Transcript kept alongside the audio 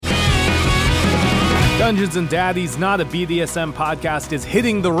Dungeons and Daddies, Not a BDSM Podcast is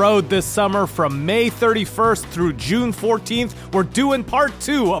hitting the road this summer from May 31st through June 14th. We're doing part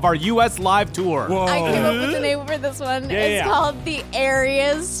 2 of our U.S. live tour. Whoa. I came up with the name for this one. Yeah, it's called the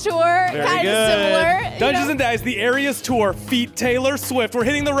Areas Tour. Very Kind good. of similar. Dungeons and Daddies, the Areas Tour, feat Taylor Swift. We're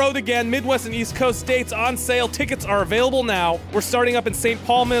hitting the road again. Midwest and East Coast states on sale. Tickets are available now. We're starting up in St.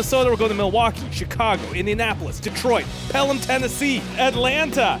 Paul, Minnesota. We're going to Milwaukee, Chicago, Indianapolis, Detroit, Pelham, Tennessee,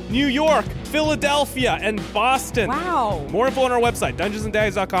 Atlanta, New York, Philadelphia, and Boston. Wow. More info on our website,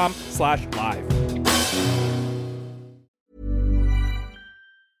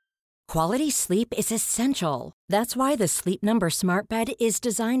 dungeonsanddaddies.com/live. Quality sleep is essential. That's why the Sleep Number Smart Bed is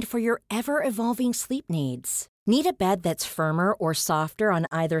designed for your ever-evolving sleep needs. Need a bed that's firmer or softer on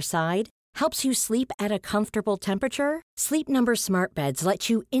either side? Helps you sleep at a comfortable temperature? Sleep Number Smart Beds let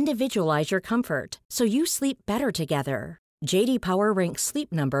you individualize your comfort, so you sleep better together. J.D. Power ranks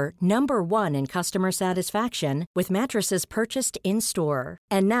Sleep Number number 1 in customer satisfaction with mattresses purchased in-store.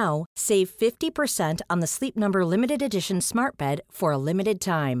 And now, save 50% on the Sleep Number Limited Edition Smart Bed for a limited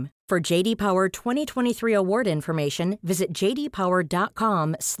time. For J.D. Power 2023 award information, visit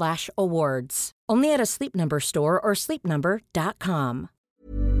jdpower.com/awards. Only at a Sleep Number store or sleepnumber.com.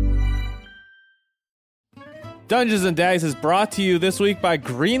 Dungeons and Daddies is brought to you this week by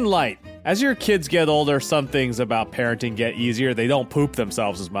Greenlight. As your kids get older, some things about parenting get easier. They don't poop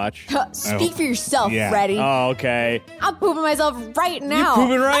themselves as much. Speak for yourself, Yeah. Freddie. Oh, okay. I'm pooping myself right now.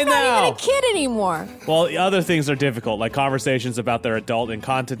 pooping right I'm not now. even a kid anymore. Well, other things are difficult, like conversations about their adult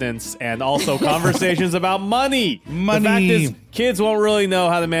incontinence and also conversations about money. Money. The fact is, kids won't really know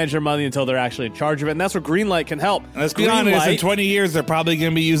how to manage their money until they're actually in charge of it, and that's where Greenlight can help. Let's be honest, in Greenlight- 20 years, they're probably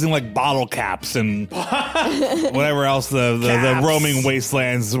going to be using like bottle caps and whatever else the Caps. roaming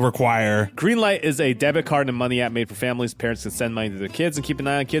wastelands require. Greenlight is a debit card and money app made for families. Parents can send money to their kids and keep an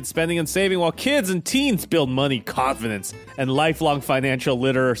eye on kids' spending and saving, while kids and teens build money confidence and lifelong financial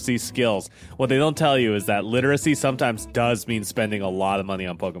literacy skills. What they don't tell you is that literacy sometimes does mean spending a lot of money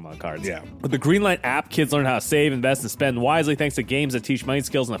on Pokemon cards. Yeah. With the Greenlight app, kids learn how to save, invest, and spend wisely thanks to games that teach money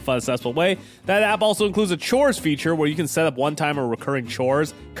skills in a fun, accessible way. That app also includes a chores feature where you can set up one-time or recurring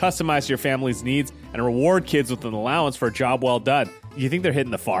chores, customize your family's needs, and reward kids with an allowance for a job well done. You think they're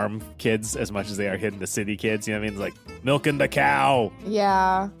hitting the farm kids as much as they are hitting the city kids? You know what I mean? It's like milking the cow.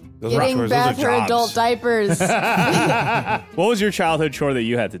 Yeah. Those are Getting chores, those are Beth her jobs. adult diapers. What was your childhood chore that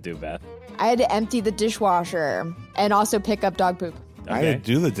you had to do, Beth? I had to empty the dishwasher and also pick up dog poop. I didn't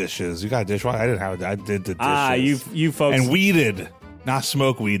do the dishes. You got a dishwasher? I didn't have it. I did the dishes. Ah, you folks. And weeded. Not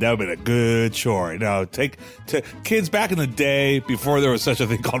smoke weed. That would have been a good chore. No, kids back in the day before there was such a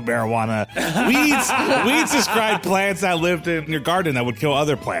thing called marijuana. Weeds described plants that lived in your garden that would kill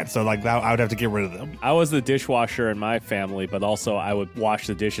other plants. So like that, I would have to get rid of them. I was the dishwasher in my family, but also I would wash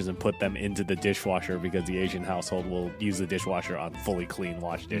the dishes and put them into the dishwasher because the Asian household will use the dishwasher on fully clean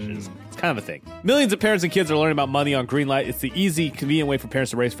washed dishes. It's kind of a thing. Millions of parents and kids are learning about money on Greenlight. It's the easy, convenient way for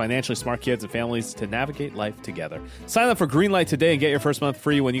parents to raise financially smart kids and families to navigate life together. Sign up for Greenlight today and get your first month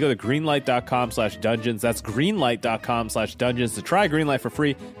free when you go to greenlight.com/dungeons. That's greenlight.com/dungeons to try Greenlight for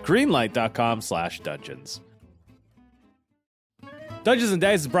free. Greenlight.com/dungeons. Dungeons and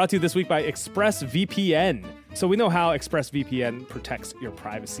Daddies is brought to you this week by ExpressVPN. So we know how ExpressVPN protects your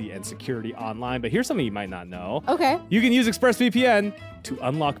privacy and security online, but here's something you might not know. Okay. You can use ExpressVPN to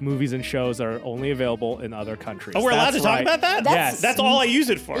unlock movies and shows that are only available in other countries. Oh, we're allowed to That's talk right. about that? Yes. That's all I use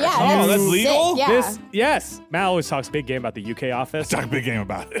it for. Yeah. Oh, that's legal? Yeah. Yes. Matt always talks big game about the UK office. Talk a big game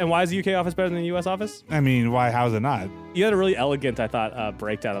about it. And why is the UK office better than the US office? I mean, why? How is it not? You had a really elegant, I thought,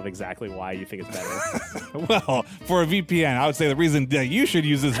 breakdown of exactly why you think it's better. Well, for a VPN, I would say the reason that you should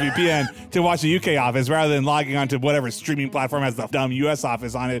use this VPN to watch the UK office rather than logging onto whatever streaming platform has the dumb US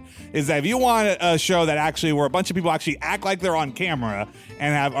office on it is that if you want a show that actually where a bunch of people actually act like they're on camera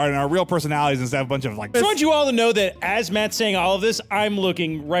and are real personalities instead of a bunch of like. I just want you all to know that as Matt's saying all of this, I'm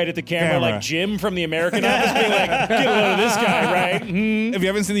looking right at the camera like Jim from the American Office, being like, get a load of this guy, right? If you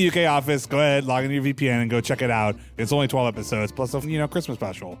haven't seen the UK office, go ahead, log into your VPN and go check it out. It's only 12 episodes plus a Christmas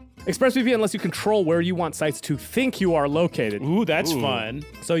special. ExpressVPN lets you control where you want sites to think you are located. Ooh, that's fun.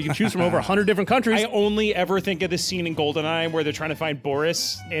 So you can choose from over 100 different countries. I only ever think of this scene in GoldenEye where they're trying to find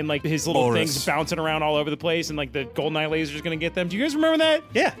Boris and like his little Boris. things bouncing around all over the place and like the GoldenEye laser's gonna get them. Do you guys remember that?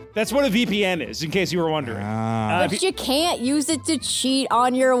 Yeah. That's what a VPN is, in case you were wondering. But you can't use it to cheat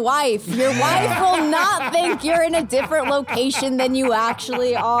on your wife. Your wife will not think you're in a different location than you actually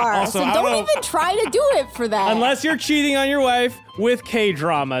actually are. Also, so I don't don't know- even try to do it for that. Unless you're cheating on your wife with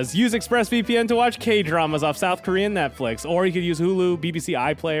K-dramas. Use ExpressVPN to watch K-dramas off South Korean Netflix, or you could use Hulu, BBC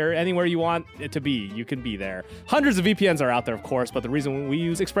iPlayer, anywhere you want it to be. You can be there. Hundreds of VPNs are out there, of course, but the reason we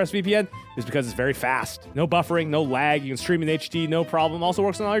use ExpressVPN is because it's very fast. No buffering, no lag. You can stream in HD, no problem. Also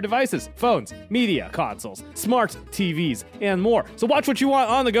works on all your devices, phones, media consoles, smart TVs, and more. So watch what you want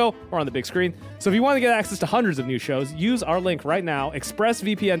on the go or on the big screen. So if you want to get access to hundreds of new shows, use our link right now,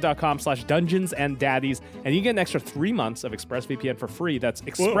 expressvpn.com/dungeonsandaddies, and you get an extra 3 months of ExpressVPN for free. That's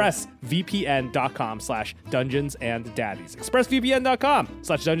expressvpn.com/dungeonsandaddies.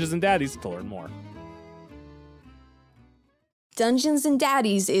 expressvpn.com/dungeonsandaddies to learn more. Dungeons and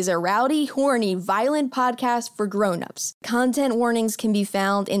Daddies is a rowdy, horny, violent podcast for grown-ups. Content warnings can be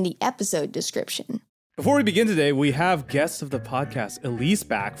found in the episode description. Before we begin today, we have guest of the podcast, Elise,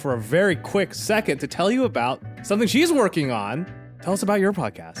 back for a very quick second to tell you about something she's working on. Tell us about your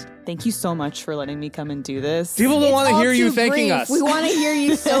podcast. Thank you so much for letting me come and do this. People don't want to hear you thanking brief. us. We want to hear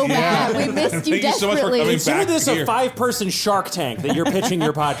you so bad. We missed you Thank you so much for desperately. coming Consider back this here. a 5-person Shark Tank that you're pitching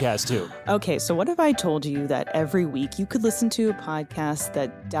your podcast to. Okay, so what if I told you that every week you could listen to a podcast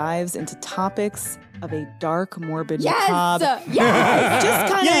that dives into topics of a dark, morbid, macabre... Yes!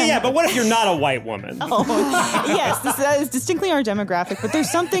 Just kind of... Yeah, but what if you're not a white woman? Yes, that is distinctly our demographic, but there's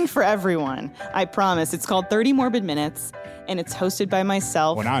something for everyone. I promise. It's called 30 Morbid Minutes, and it's hosted by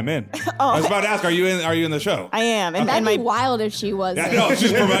myself. Well, now I'm in. I was about to ask, are you in the show? I am. And, That'd and be my wild if she was. I know,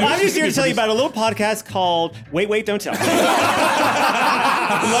 she's promoting. I'm just here to tell you about a little podcast called Wait, Don't Tell.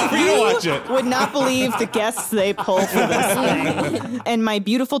 I'd love for you to watch it. would not believe the guests they pull for this thing. And my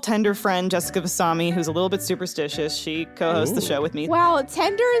beautiful tender friend, Jessica Basami, who's a little bit superstitious, she co-hosts the show with me. Wow,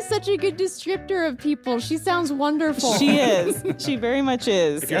 Tender is such a good descriptor of people. She sounds wonderful. She is. She very much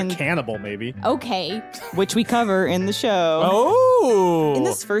is. If you're And a cannibal, maybe. Okay. which we cover in the show. Oh! In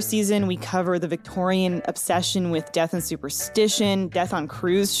this first season, we cover the Victorian obsession with death and superstition, death on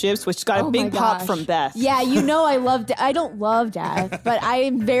cruise ships, which got Oh a big my pop gosh. from Beth. Yeah, you know I love I don't love death, but I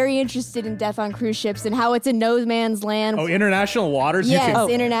am very interested in death on cruise ships and how it's a no man's land. Oh, international waters? Yes, You can,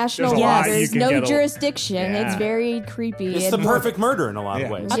 international there's a lot you waters, can no get a- jurisdiction. Yeah. It's very creepy. It's the and- perfect murder in a lot of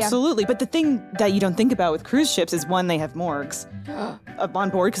Yeah. ways. Yeah. Absolutely. But the thing that you don't think about with cruise ships is one, they have morgues up on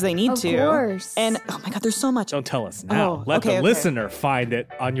board because they need Of to. course. And oh my God, there's so much. Don't tell us now. Oh, Let okay, the okay. listener find it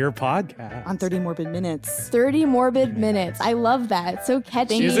on your podcast. On 30 Morbid Minutes. 30 morbid minutes. I love that. It's so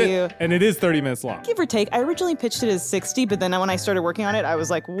catchy. Thank Is you. it? And it is 30 minutes long. Give or take. I originally pitched it as 60, but then when I started working on it, I was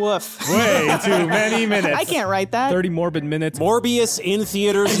like, woof. Way too many minutes. I can't write that. 30 morbid minutes. Morbius in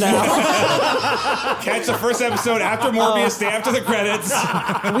theaters now. Catch the first episode after Morbius, stay after the credits.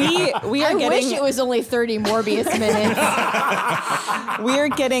 We are I getting wish it was only 30 Morbius minutes. we are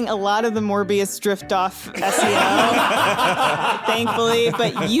getting a lot of the Morbius drift off SEO, thankfully.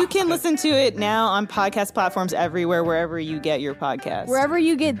 But you can listen to it now on podcast platforms everywhere, wherever you get your podcast. Wherever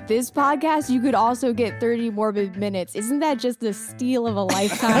you get this podcast, you could also get 30 morbid minutes. Isn't that just the steal of a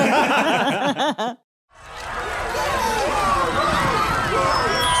lifetime?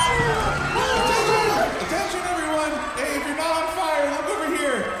 Attention, everyone! Hey, if you're not on fire, look over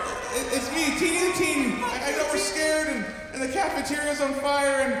here. It's me, Teeny the Teeny. I know we're scared, and the cafeteria's on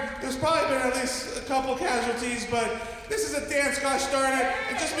fire, and there's probably been at least a couple casualties, but this is a dance, gosh darn it.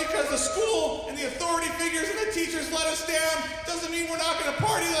 And just because the school and the authority figures and the teachers let us down doesn't mean we're not going to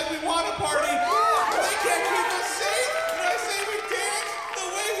party like we want to party. And they can't keep us safe. And I say we dance the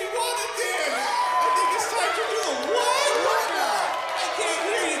way we want to dance. I think it's time to do the what? I can't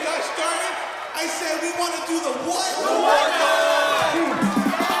hear you, gosh darn it. I said we want to do the what? The what?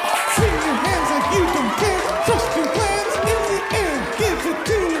 Swing your hands like you don't care. Thrust your plans in the air. Give it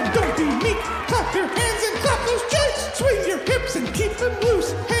to them, don't be meek. Clap your hands and clap those cheeks. Swing your hips and keep them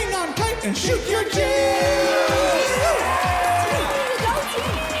loose. Hang on tight and shoot your cheeks.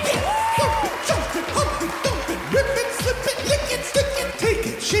 Bump it, jump it, hump it, dump it, rip it, slip it, lick it, stick it, take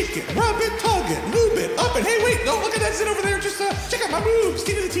it, shake it, rub it, tug it, lube it, up it. Hey, wait, no, look at that sit over there. Just check out my moves.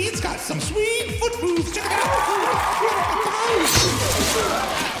 Teeny the Teen's got some sweet foot moves. Check it out.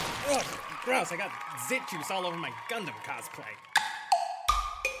 Gross, I got zit juice all over my Gundam cosplay.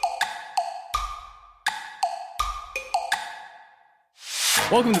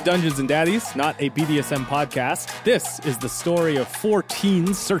 Welcome to Dungeons and Daddies, not a BDSM podcast. This is the story of 4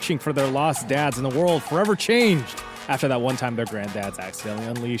 teens searching for their lost dads in a world forever changed after that one time their granddads accidentally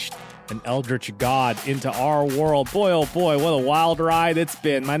unleashed an eldritch god into our world. Boy, oh boy, what a wild ride it's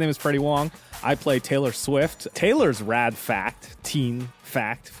been. My name is Freddie Wong. I play Taylor Swift. Taylor's rad fact, teen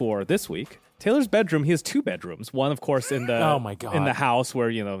fact for this week, Taylor's bedroom, he has 2 bedrooms. One, of course, in the Oh my God. in the house where,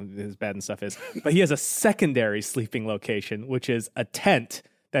 his bed and stuff is. But he has a secondary sleeping location, which is a tent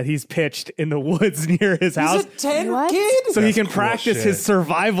that he's pitched in the woods near his house. He's a 10 What? kid? So he can cool practice shit. his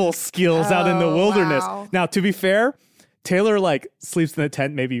survival skills out in the Oh, wilderness. wow. Now, to be fair, Taylor sleeps in the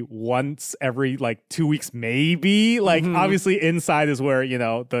tent maybe once every 2 weeks, maybe. Obviously inside is where,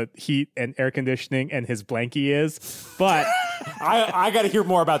 the heat and air conditioning and his blankie is. But I got to hear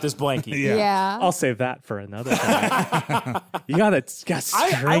more about this blankie. Yeah. I'll save that for another time. you gotta string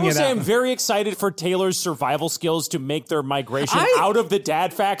I will it say out. I'm very excited for Taylor's survival skills to make their migration out of the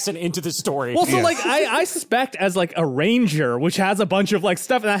dad facts and into the story. Well, so I suspect as a ranger, which has a bunch of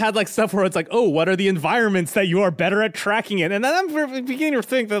stuff, and I had stuff where it's what are the environments that you are better at tracking in? And then I'm beginning to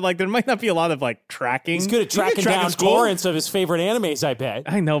think that there might not be a lot of tracking. He's good at tracking track down at school. torrents of his favorite animes, I bet.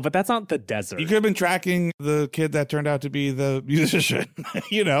 I know, but that's not the desert. You could have been tracking the kid that turned out to be the musician,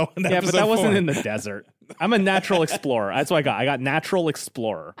 in Yeah, but that episode wasn't 4. in the desert. I'm a natural explorer. That's what I got. I got natural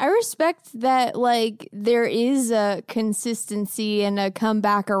explorer. I respect that, there is a consistency and a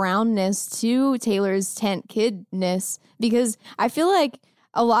comeback aroundness to Taylor's tent kidness, because I feel like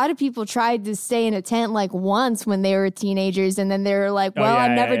a lot of people tried to stay in a tent once when they were teenagers, and then they were like, well,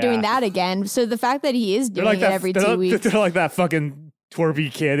 I'm never doing that again. So the fact that he is doing it every 2 weeks. They're like that fucking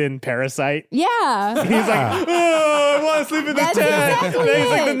twerpy kid in Parasite. Yeah. He's like, oh, I want to sleep in the That's tent. exactly Then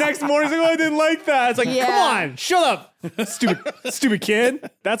he's it. the next morning, he's oh, I didn't like that. It's Yeah. come on, shut up, stupid kid.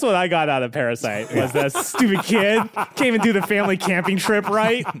 That's what I got out of Parasite, was that stupid kid. Can't even do the family camping trip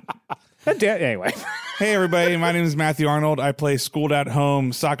right. Anyway. Hey everybody, my name is Matthew Arnold. I play schooled at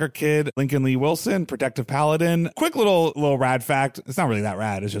home soccer kid Lincoln Lee Wilson, protective paladin. Quick little rad fact. It's not really that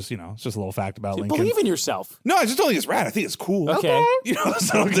rad. It's just, it's just a little fact about Lincoln. Believe in yourself. No, I just don't think it's rad. I think it's cool. Okay. It's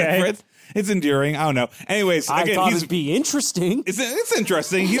so different. It's enduring. I don't know. Anyways, I again, thought it'd be interesting. it's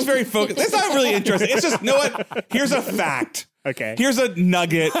interesting. He's very focused. It's not really interesting. It's just, what? Here's a fact. Okay. Here's a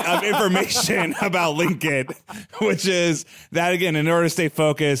nugget of information about Lincoln, which is that, again, in order to stay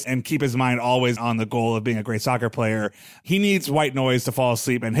focused and keep his mind always on the goal of being a great soccer player, he needs white noise to fall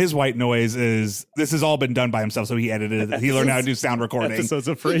asleep. And his white noise is, this has all been done by himself. So he edited it. He learned how to do sound recording. Episodes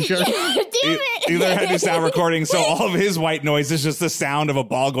of Frasier. He learned how to do sound recording. So all of his white noise is just the sound of a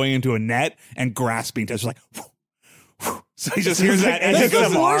ball going into a net and grasping to, it's like, so he just hears that and he That's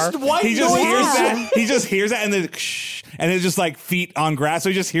goes, the worst white he just noise. hears that. He just hears that and then and it's just feet on grass. So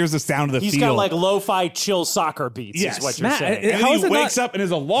he just hears the sound of the He's field. got lo-fi chill soccer beats, Yes. is what you're Matt, saying. and how then is he it wakes up and his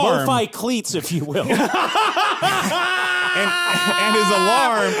alarm Lo-fi cleats, if you will. and his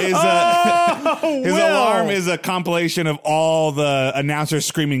alarm is his alarm is a compilation of all the announcers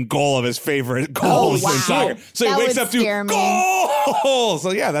screaming goal of his favorite goals wow. in soccer. So That he wakes would up to scare me. goal.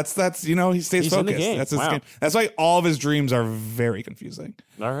 So yeah, that's he stays He's in the focused. game. That's his Wow. game. That's why all of his dreams are very confusing.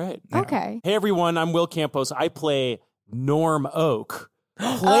 All right. Okay. Hey, everyone. I'm Will Campos. I play Norm Oak.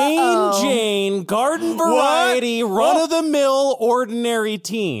 Plain Jane, garden variety, run-of-the-mill, ordinary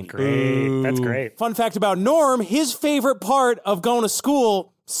teen. Great. That's great. Fun fact about Norm, his favorite part of going to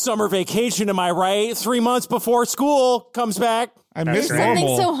school, summer vacation, am I right? 3 months before school comes back. I miss great. Something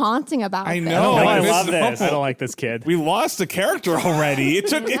normal. so haunting about I this. know. No, I miss love this. normal. I don't like this kid. We lost a character already. It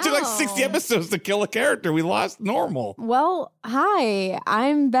took No. 60 episodes to kill a character. We lost normal. Well, hi,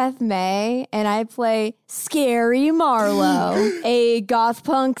 I'm Beth May, and I play Scary Marlowe, a goth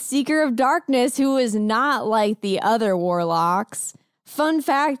punk seeker of darkness who is not like the other warlocks. Fun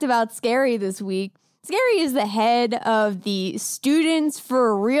fact about Scary this week. Scary is the head of the Students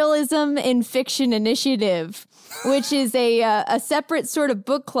for Realism in Fiction Initiative, which is a separate sort of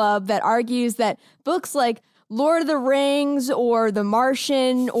book club that argues that books like Lord of the Rings or The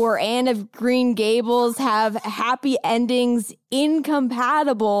Martian or Anne of Green Gables have happy endings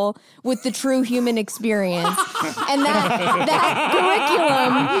incompatible with the true human experience. And that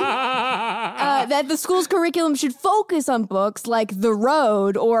curriculum, that the school's curriculum should focus on books like The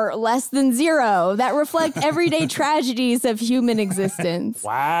Road or Less Than Zero that reflect everyday tragedies of human existence.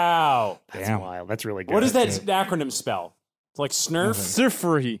 Wow. That's wild. That's really good. What does that acronym spell? It's like Snurf?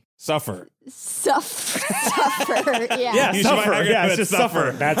 Surfery. Suffer. Suffer, yeah. Yeah, You should suffer. find Yeah, out it's just that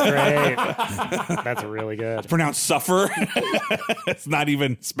suffer. That's great. That's really good. Pronounced suffer. It's not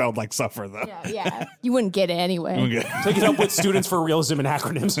even spelled like suffer, though. Yeah. You wouldn't get it anyway. Okay. Take it up with Students for Realism and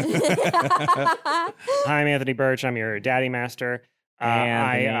Acronyms. Hi, I'm Anthony Birch. I'm your daddy master.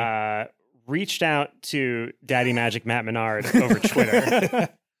 I reached out to Daddy Magic Matt Menard over Twitter,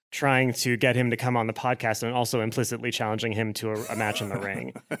 trying to get him to come on the podcast and also implicitly challenging him to a match in the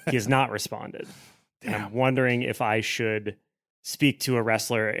ring. He has not responded. And I'm wondering if I should speak to a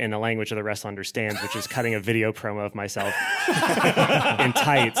wrestler in a language that the wrestler understands, which is cutting a video promo of myself in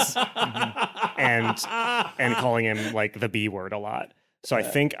tights and calling him like the B word a lot. So I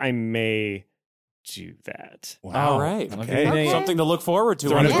think I may do that. Wow. All right. Okay. Something to look forward to.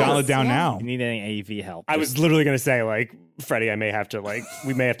 Throwing his Yes, gauntlet down yeah. now. You need any AV help? I was literally going to say, like, Freddie, we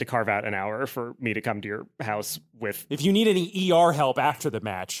may have to carve out an hour for me to come to your house with. If you need any ER help after the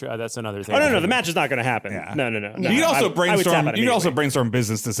match, that's another thing. Oh, no, the match is not going to happen. Yeah. No. You can also I would tap brainstorm. out You can also immediately. brainstorm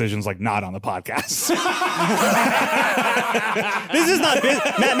business decisions like not on the podcast. This is not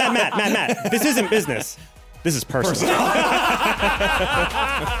business. Matt. This isn't business. This is personal.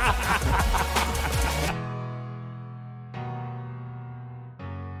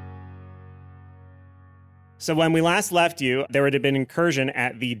 So when we last left you, there would have been incursion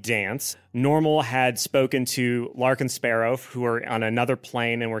at the dance. Normal had spoken to Lark and Sparrow, who were on another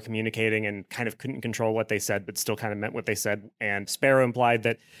plane and were communicating and kind of couldn't control what they said, but still kind of meant what they said. And Sparrow implied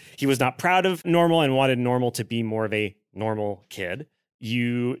that he was not proud of Normal and wanted Normal to be more of a normal kid.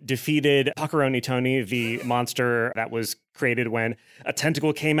 You defeated Pacaroni Tony, the monster that was created when a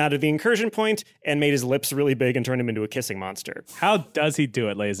tentacle came out of the incursion point and made his lips really big and turned him into a kissing monster. How does he do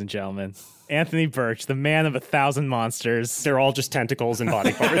it, ladies and gentlemen? Anthony Birch, the man of 1,000 monsters. They're all just tentacles and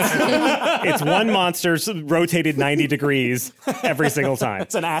body parts. It's one monster rotated 90 degrees every single time.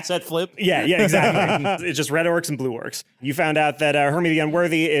 It's an asset flip. Yeah, exactly. It's just red orcs and blue orcs. You found out that Hermie the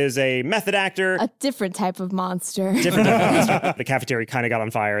Unworthy is a method actor. A different type of monster. Different type of monster. The cafeteria kind of got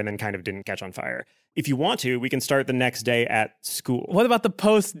on fire and then kind of didn't catch on fire. If you want to, we can start the next day at school. What about the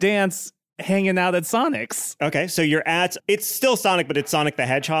post-dance hanging out at Sonic's? Okay, so it's still Sonic, but it's Sonic the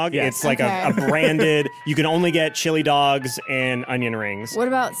Hedgehog. Yes. It's like Okay. a branded, you can only get chili dogs and onion rings. What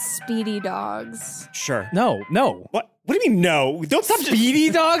about Speedy Dogs? Sure. No. What do you mean no? Don't stop.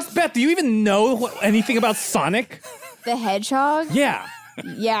 Speedy dogs? Beth, do you even know anything about Sonic? The Hedgehog? Yeah.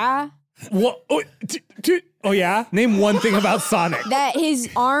 Yeah. What? Oh, yeah? Name one thing about Sonic. That his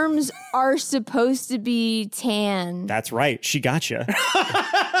arms are supposed to be tan. That's right. She got you.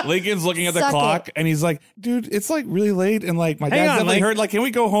 Lincoln's looking at the Suck clock it. and he's like, dude, it's like really late and like my Hang dad's on, definitely Link. hurt. Like, can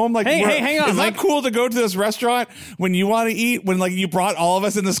we go home? Like, Hey, hang on, Is that Link. cool to go to this restaurant when you want to eat? When like you brought all of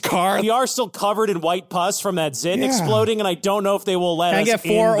us in this car? We are still covered in white pus from that zit Yeah. exploding, and I don't know if they will let Can I us get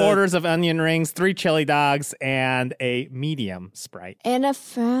 4 in the- orders of onion rings, 3 chili dogs, and a medium Sprite? And a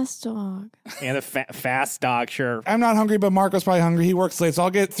fast dog. And a fast dog, sure. I'm not hungry, but Marco's probably hungry. He works late, so I'll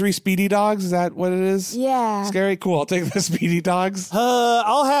get 3 speedy dogs. Is that what it is? Yeah. Scary? Cool. I'll take the speedy dogs.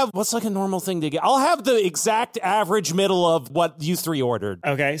 I'll have, what's like a normal thing to get? I'll have the exact average middle of what you three ordered.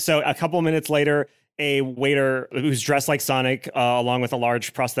 Okay, so a couple of minutes later, a waiter who's dressed like Sonic, along with a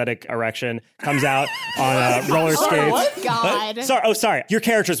large prosthetic erection, comes out on roller skates. God. Sorry. Your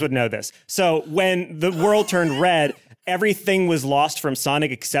characters would know this. So when the world turned red, everything was lost from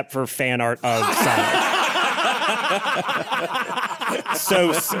Sonic except for fan art of Sonic.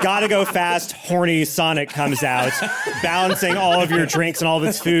 So gotta go fast, horny Sonic comes out, balancing all of your drinks and all of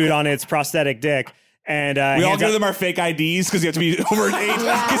its food on its prosthetic dick. And We all hands give out- them our fake IDs because you have to be over 8,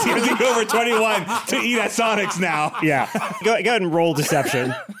 because you have to be over 21 to eat at Sonic's now. Yeah. Go ahead and roll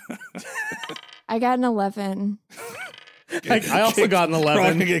deception. I got an 11. I also got an We're all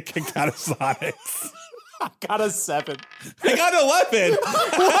 11. gonna get kicked out of Sonic's. Got a 7. I got an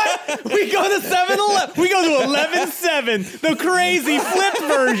 11. We go to 7-Eleven. We go to 11-7, the crazy flipped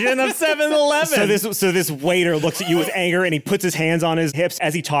version of 7-Eleven. So this waiter looks at you with anger and he puts his hands on his hips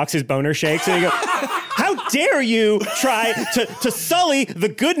as he talks, his boner shakes, and he goes, "How dare you try to sully the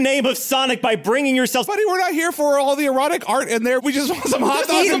good name of Sonic by bringing yourself." Buddy, we're not here for all the erotic art in there. We just want some hot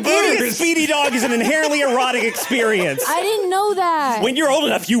dogs Eating and a burgers. Speedy Dog is an inherently erotic experience. I didn't know that. When you're old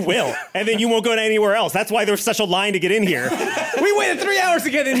enough, you will, and then you won't go to anywhere else. That's why there's such a line to get in here. We waited 3 hours to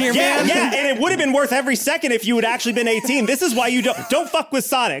get in here, Yeah, man. yeah, and it would have been worth every second if you had actually been 18. This is why you don't fuck with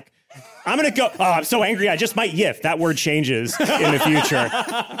Sonic. I'm gonna go. Oh, I'm so angry. I just might yiff. That word changes in the future.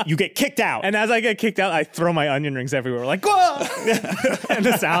 You get kicked out. And as I get kicked out, I throw my onion rings everywhere, like, whoa! And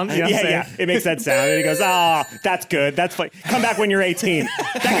the sound, you know what I'm saying? It makes that sound. And he goes, "Ah, that's good. That's fine. Come back when you're 18.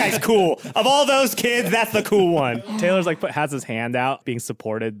 That guy's cool. Of all those kids, that's the cool one." Taylor's like has his hand out, being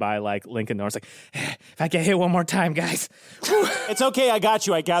supported by like Lincoln Norris. Like, if I get hit one more time, guys. It's okay, I got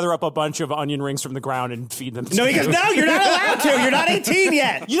you. I gather up a bunch of onion rings from the ground and feed them to No, he you. goes, "No, you're not allowed to. You're not 18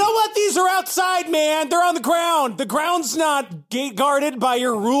 yet." You know what? These are outside, man. They're on the ground. The ground's not gate guarded by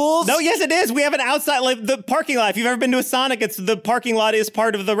your rules. No, yes, it is. We have an outside, like the parking lot. If you've ever been to a Sonic, it's the parking lot is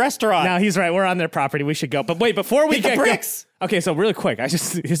part of the restaurant. Now he's right. We're on their property. We should go. But wait, before we Hit the get bricks. Okay, so really quick,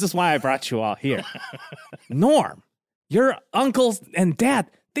 this is why I brought you all here. Norm, your uncles and dad,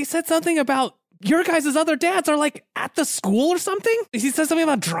 they said something about your guys' other dads are like at the school or something. He said something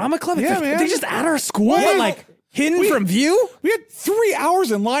about drama club. Yeah, Are man. they just at our school? But like, Hidden from view? We had 3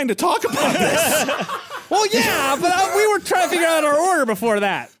 hours in line to talk about this. Well, yeah, but we were trying to figure out our order before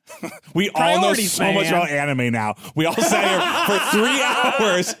that. We all know Priorities, so much man. about anime now. We all sat here for 3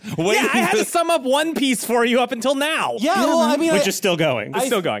 hours waiting. Yeah, I had for to sum up One Piece for you up until now. Yeah, well, I mean, Which is still going. It's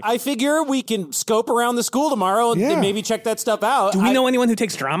still going. I figure we can scope around the school tomorrow and Yeah. maybe check that stuff out. Do we know anyone who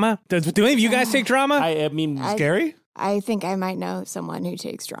takes drama? Do any of you guys take drama? I mean, Scary? I think I might know someone who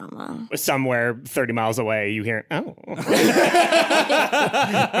takes drama. Somewhere 30 miles away, you hear, oh.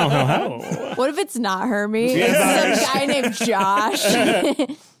 What if it's not Hermie? It's some guy named Josh.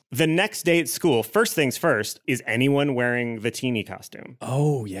 The next day at school, first things first, is anyone wearing the teenie costume?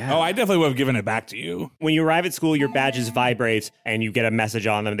 Oh, yeah. Oh, I definitely would have given it back to you. When you arrive at school, your badges vibrate and you get a message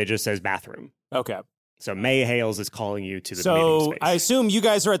on them that just says bathroom. okay. So May Hales is calling you to the meeting So space. I assume you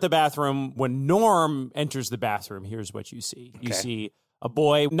guys are at the bathroom. When Norm enters the bathroom, here's what you see. You see a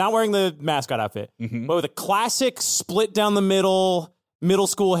boy not wearing the mascot outfit, but with a classic split down the middle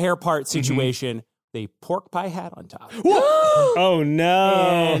school hair part situation. The pork pie hat on top. Oh, no.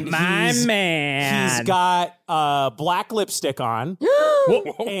 And My he's- man. He's got black lipstick on.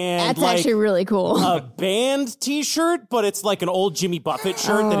 And That's like actually really cool. a band t-shirt, but it's like an old Jimmy Buffett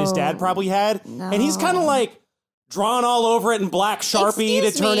shirt that his dad probably had. And he's kind of like drawn all over it in black Sharpie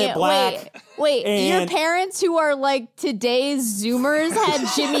Excuse to turn me, it black. Wait, your And- parents who are like today's Zoomers had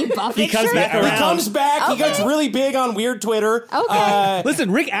Jimmy Buffett He comes shirts? back He around. comes back. He Okay. gets really big on weird Twitter. Okay.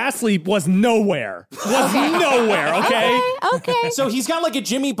 Listen, Rick Astley was nowhere. Okay. So he's got like a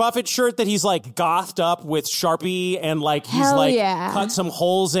Jimmy Buffett shirt that he's like gothed up with Sharpie and like he's Hell like yeah. cut some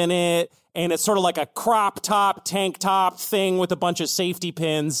holes in it. And it's sort of like a crop top, tank top thing with a bunch of safety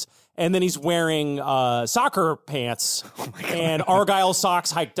pins. And then he's wearing soccer pants and Argyle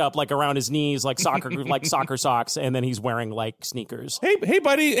socks hiked up like around his knees, like soccer socks. And then he's wearing like sneakers. Hey,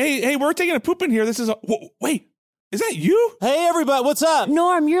 buddy. Hey, we're taking a poop in here. This is wait, is that you? Hey, everybody, what's up?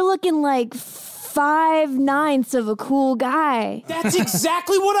 Norm, you're looking like 5/9 of a cool guy. That's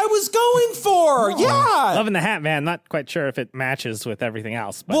exactly what I was going for. Yeah. Loving the hat, man. Not quite sure if it matches with everything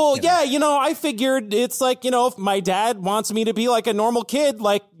else. But, Well, you know. yeah, I figured it's like, if my dad wants me to be like a normal kid,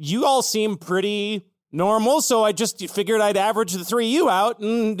 like you all seem pretty normal, so I just figured I'd average the three of you out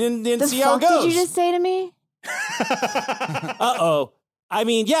and The see how it fuck goes. did you just say to me? Uh-oh. I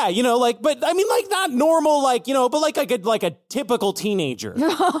mean, yeah, but I mean, like not normal, but like a typical teenager.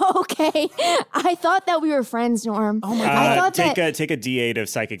 Okay. I thought that we were friends, Norm. Oh my God. I thought take that a D8 of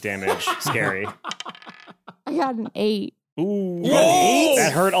psychic damage. Scary. I got an 8. Ooh. Eight?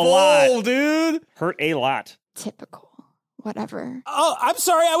 That hurt a lot. Oh, dude. Hurt a lot. Typical. Whatever. Oh, I'm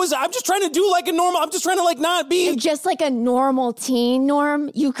sorry. I'm just trying to do like a normal. I'm just trying to like not be. Just like a normal teen,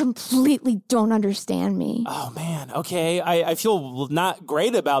 Norm, you completely don't understand me. Oh man. Okay. I feel not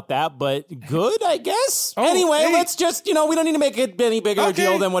great about that, but good, I guess. Anyway, hey. let's just we don't need to make it any bigger a Okay.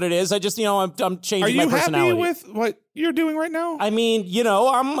 deal than what it is. I just I'm changing Are my you personality. happy with what you're doing right now? I mean,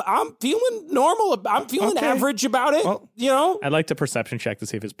 I'm feeling normal. I'm feeling Okay. average about it. Well- I'd like to perception check to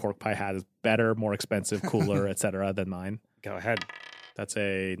see if his pork pie hat is better, more expensive, cooler, etc. than mine. Go ahead. That's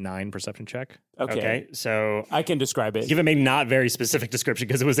a 9 perception check. Okay. So I can describe it. give him a not very specific description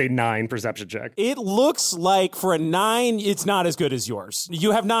because it was a 9 perception check. It looks like for a 9, it's not as good as yours.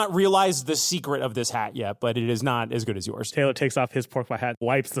 You have not realized the secret of this hat yet, but it is not as good as yours. Taylor takes off his pork pie hat,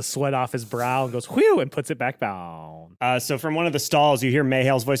 wipes the sweat off his brow, and goes whew, and puts it back down. So from one of the stalls, you hear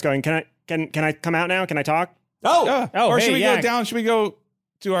Mayhale's voice going, "Can I come out now? Can I talk?" Oh, or hey, should we yeah. go down? Should we go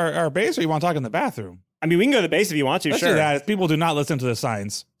to our base, or you want to talk in the bathroom? I mean, we can go to the base if you want to. Let's sure. do that. People do not listen to the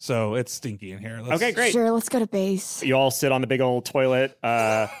signs, so it's stinky in here. Okay, great. Sure, let's go to base. You all sit on the big old toilet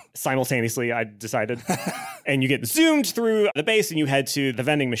simultaneously, I decided. And you get zoomed through the base and you head to the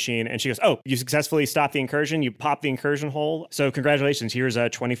vending machine. And she goes, "Oh, you successfully stopped the incursion. You popped the incursion hole. So congratulations. Here's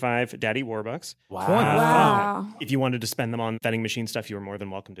 25 Daddy Warbucks. Wow. If you wanted to spend them on vending machine stuff, you were more than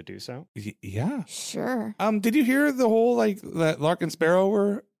welcome to do so." Yeah. Sure. Did you hear the whole that Lark and Sparrow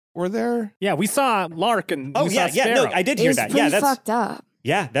were there? Yeah, we saw Lark and Oh, we yeah, saw yeah. Sparrow. No, I did It hear was that. pretty Yeah, that's fucked up.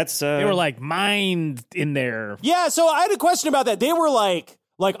 They were like mined in there. yeah. So I had a question about that. They were like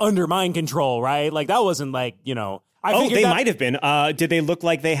under mind control, right? Like that wasn't like I Oh, figured they that- might have been. Did they look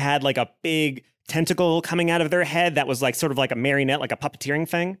like they had like a big tentacle coming out of their head that was like sort of like a marionette, like a puppeteering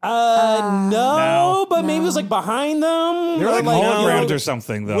thing? No, but maybe it was like behind them. They were like Or, holograms or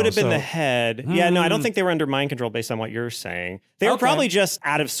something, though. Would have been so- the head. Yeah, no, I don't think they were under mind control based on what you're saying. They were Okay. probably just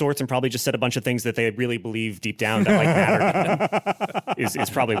out of sorts and probably just said a bunch of things that they really believe deep down that like mattered to them. Is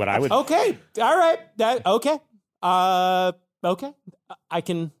probably what I would. Okay. All right. That okay. Okay. I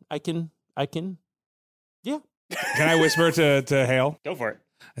can. Yeah. Can I whisper to Hale? Go for it.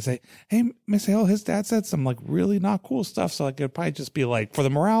 I say, hey, Miss Hale, his dad said some like really not cool stuff. So like it'd probably just be like for the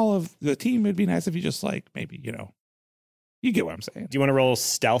morale of the team, it'd be nice if you just like maybe, you know, you get what I'm saying. Do you want to roll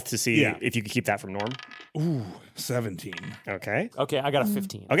stealth to see if you can keep that from Norm? Ooh, 17. Okay. Okay, I got a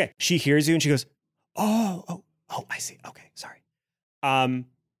 15. Okay. She hears you and she goes, oh, I see. Okay, sorry.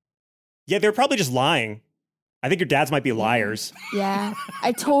 Yeah, they're probably just lying. I think your dads might be liars. Yeah,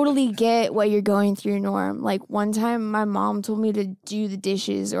 I totally get what you're going through, Norm. Like one time my mom told me to do the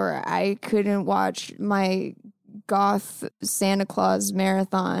dishes or I couldn't watch my goth Santa Claus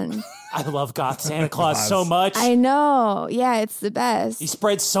marathon. I love goth Santa Claus so much. I know. Yeah, it's the best. He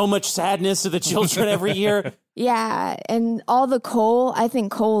spreads so much sadness to the children every year. Yeah, and all the coal, I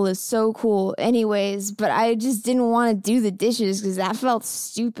think coal is so cool anyways, but I just didn't want to do the dishes because that felt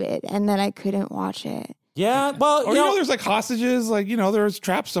stupid and then I couldn't watch it. Yeah, well, or, you know, there's like hostages, like, you know, there's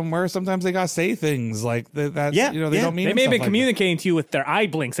traps somewhere. Sometimes they got to say things like that. Yeah, you know, they don't mean they may have been like communicating to you with their eye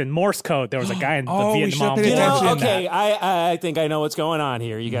blinks and Morse code. There was a guy in the Vietnam War. You know, okay, I think I know what's going on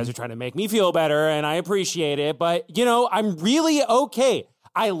here. You guys are trying to make me feel better, and I appreciate it. But, you know, I'm really okay.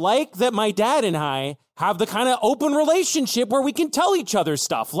 I like that my dad and I have the kind of open relationship where we can tell each other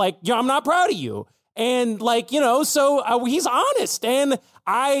stuff. Like, you know, I'm not proud of you. And like, you know, so he's honest and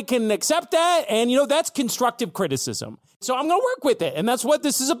I can accept that. And, you know, that's constructive criticism. So I'm going to work with it. And that's what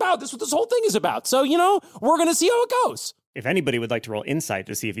this is about. That's what this whole thing is about. So, you know, we're going to see how it goes. If anybody would like to roll insight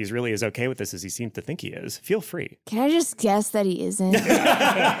to see if he's really as okay with this as he seems to think he is, feel free. Can I just guess that he isn't?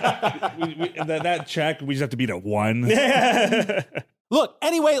 that check, we just have to beat a 1. Look,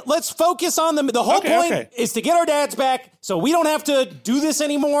 anyway, let's focus on the whole point is to get our dads back so we don't have to do this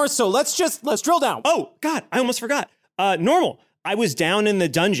anymore. So let's drill down. Oh, God, I almost forgot. Normal. I was down in the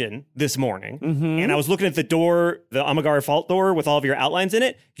dungeon this morning and I was looking at the door, the Amagar Fault door with all of your outlines in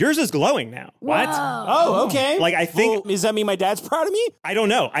it. Yours is glowing now. What? Oh, okay. Like, I think... Well, does that mean my dad's proud of me? I don't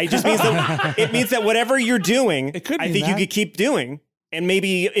know. It just means that it means that whatever you're doing, I think you could keep doing. And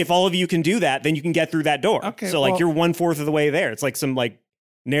maybe if all of you can do that, then you can get through that door. Okay, so like you're 1/4 of the way there. It's like some like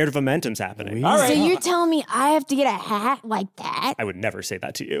narrative momentum's happening. All right. So you're telling me I have to get a hat like that? I would never say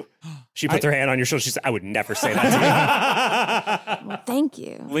that to you. She puts her hand on your shoulder. She said, I would never say that to you. Well, thank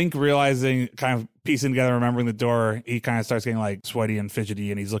you. Link realizing, kind of piecing together, remembering the door, he kind of starts getting like sweaty and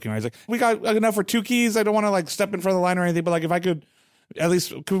fidgety and he's looking around. He's like, we got enough for 2 keys. I don't want to like step in front of the line or anything, but like if I could, at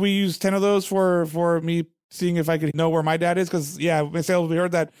least could we use 10 of those for me seeing if I could know where my dad is? Because, yeah, Miss Hale, we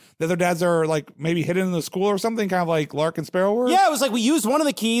heard that the other dads are, like, maybe hidden in the school or something, kind of like Lark and Sparrow were. Yeah, it was like we used one of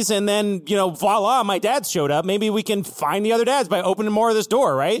the keys and then, you know, voila, my dad showed up. Maybe we can find the other dads by opening more of this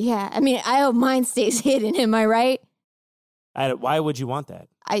door, right? Yeah, I mean, I hope mine stays hidden, am I right? Why would you want that?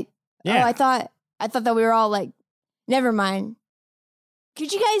 I thought that we were all like, never mind.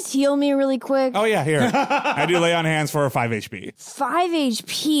 Could you guys heal me really quick? Oh, yeah, here. I do lay on hands for 5 HP. 5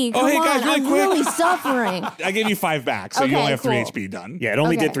 HP? Come hey, on, guys, really I'm quick. really suffering. I gave you 5 back, so you Okay, only have 3 cool. HP done. Yeah, it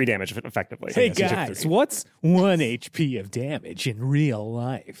only Okay. did 3 damage effectively. Hey Yes, you took guys, 3. what's 1 HP of damage in real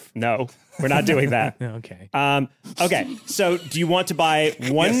life? No, we're not doing that. Okay. Okay, so do you want to buy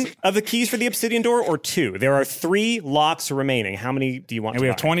one of the keys for the obsidian door or 2? There are 3 locks remaining. How many do you want And to we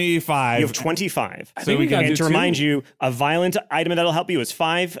buy? have 25. You have 25. think we gotta and do to remind 2. you, a violent item that'll help you is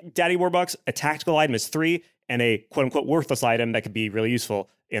 5 Daddy Warbucks, a tactical item is 3, and a quote-unquote worthless item that could be really useful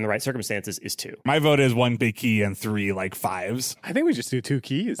in the right circumstances is 2. My vote is 1 big key and 3 like 5s. I think we just do 2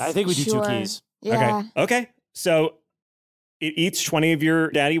 keys. I think we do Sure. 2 keys. Yeah. Okay, so it eats 20 of your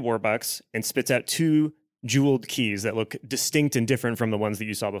Daddy Warbucks and spits out 2 jeweled keys that look distinct and different from the ones that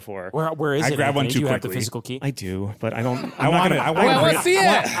you saw before. Where is I it? grabbed one Anthony? too Do you have the quickly. physical key? I do, but I don't. I want it. Let's see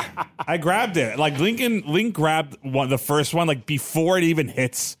it. I grabbed it. Like Link grabbed the first one, like before it even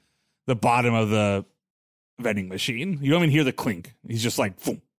hits the bottom of the vending machine. You don't even hear the clink. He's just like,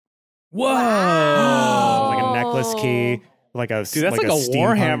 boom. Whoa. Like a necklace key, like a Dude, that's like a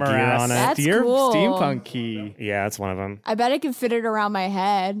steampunk Warhammer gear ass on it. That's cool. steampunk key. Yeah, that's one of them. I bet I could fit it around my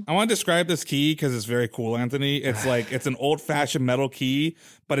head. I want to describe this key because it's very cool, Anthony. It's like, it's an old fashioned metal key,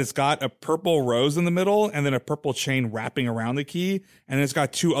 but it's got a purple rose in the middle and then a purple chain wrapping around the key. And then it's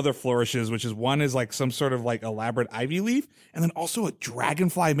got 2 other flourishes, which is one is like some sort of like elaborate ivy leaf and then also a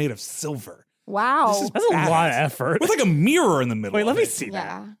dragonfly made of silver. Wow. This is That's a badass. lot of effort. With like a mirror in the middle. Wait, let of me it. see that.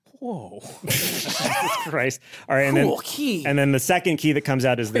 yeah. Whoa. Christ. All right, Cool key. and then the second key that comes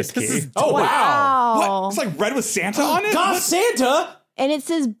out is this key. Oh, wow. Wow. What? It's like red with Santa on it? God, Santa! And it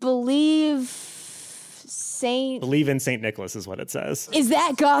says believe Saint. Believe in St. Nicholas is what it says. Is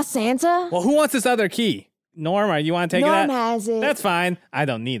that Goth Santa? Well, who wants this other key? Norm, you want to take Norm that? has it. That's fine. I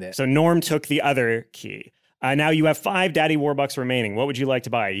don't need it. So Norm took the other key. Now you have 5 Daddy Warbucks remaining. What would you like to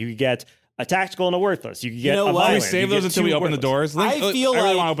buy? You could get a tactical and a worthless. You could get know a what? violent. Can we save You those get until two we open the worthless. doors? Link, I feel really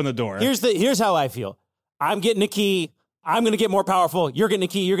like want to open the door. Here's how I feel. I'm getting a key. I'm going to get more powerful. You're getting a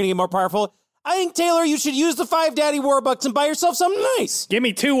key. You're going to get more powerful. I think, Taylor, you should use the 5 Daddy Warbucks and buy yourself something nice. Give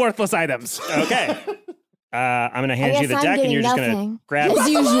me 2 worthless items. Okay. I'm going to hand you the guess I'm deck, and getting you're just going nothing. to grab. As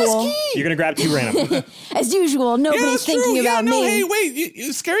usual. You're going to grab 2 random. As usual, Yeah, nobody's that's thinking true. about me. Hey,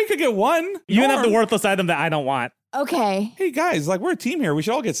 wait. Scary could get one. You can have the Norm. worthless item that I don't want. Okay. Hey, guys, like, we're a team here. We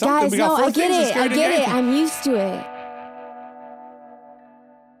should all get something. Guys, we got no, 4 I get things and it. Scary I didn't get it. anything. I'm used to it.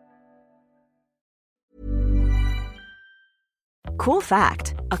 Cool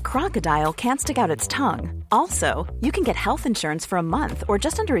fact, a crocodile can't stick out its tongue. Also, you can get health insurance for a month or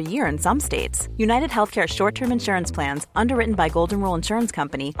just under a year in some states. United Healthcare short-term insurance plans, underwritten by Golden Rule Insurance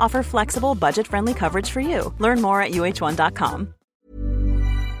Company, offer flexible, budget-friendly coverage for you. Learn more at uh1.com.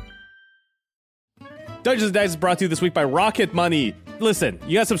 Dungeons and Dice is brought to you this week by Rocket Money. Listen,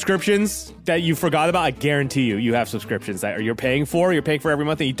 you got subscriptions that you forgot about. I guarantee you have subscriptions that you're paying for every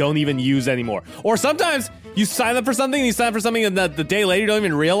month and you don't even use anymore. Or sometimes you sign up for something and the day later you don't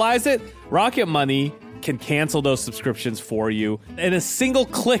even realize it. Rocket Money can cancel those subscriptions for you in a single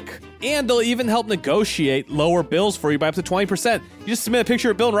click. And they'll even help negotiate lower bills for you by up to 20%. You just submit a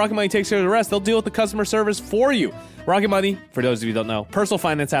picture of bill and Rocket Money takes care of the rest. They'll deal with the customer service for you. Rocket Money, for those of you who don't know, personal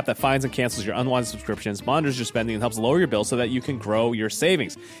finance app that finds and cancels your unwanted subscriptions, monitors your spending, and helps lower your bills so that you can grow your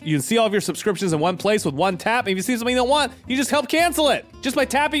savings. You can see all of your subscriptions in one place with one tap. And if you see something you don't want, you just help cancel it just by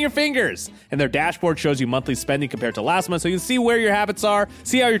tapping your fingers. And their dashboard shows you monthly spending compared to last month, so you can see where your habits are,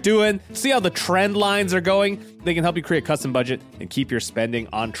 see how you're doing, see how the trend lines are going. They can help you create a custom budget and keep your spending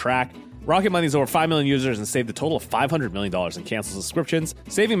on track. Rocket Money's over 5 million users and saved a total of $500 million in canceled subscriptions,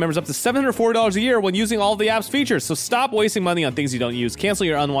 saving members up to $740 a year when using all of the app's features. So stop wasting money on things you don't use. Cancel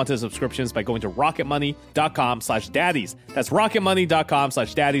your unwanted subscriptions by going to rocketmoney.com/daddies. That's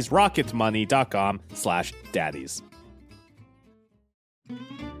rocketmoney.com/daddies, rocketmoney.com/daddies.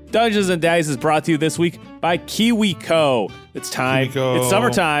 Dungeons and Daddies is brought to you this week by KiwiCo. It's time. KiwiCo. It's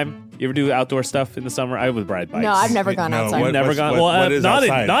summertime. You ever do outdoor stuff in the summer? I would ride bikes. No, I've never gone No, outside. what- Never what's- gone. what- Well, what is not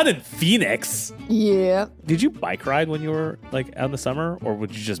outside? not in Phoenix. Yeah. Did you bike ride when you were like out in the summer, or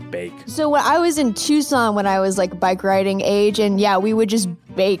would you just bake? So when I was in Tucson when I was like bike riding age, and yeah, we would just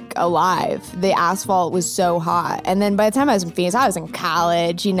bake alive. The asphalt was so hot. And then by the time I was in Phoenix, I was in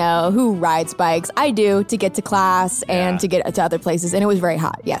college, you know, who rides bikes? I do, to get to class and to get to other places. And it was very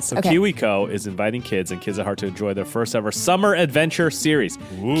hot. Yes. So Okay. KiwiCo is inviting kids and kids at heart to enjoy their first ever summer adventure series.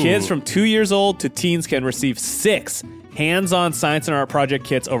 Kids from 2 years old to teens can receive 6 hands-on science and art project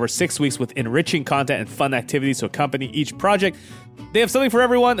kits over 6 weeks with enriching content and fun activities to accompany each project. They have something for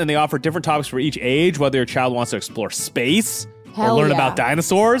everyone, and they offer different topics for each age, whether your child wants to explore space, Hell or learn yeah. about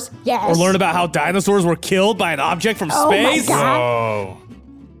dinosaurs, Yes. or learn about how dinosaurs were killed by an object from Oh my space. God. Oh.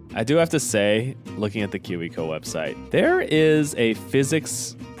 I do have to say, looking at the KiwiCo website, there is a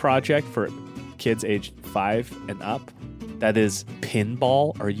physics project for kids aged 5 and up that is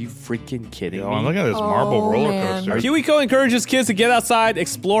pinball. Are you freaking kidding Yo, me? I'm looking at this marble roller man. coaster. KiwiCo encourages kids to get outside,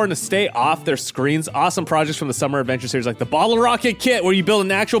 explore, and to stay off their screens. Awesome projects from the Summer Adventure Series, like the Bottle Rocket Kit, where you build an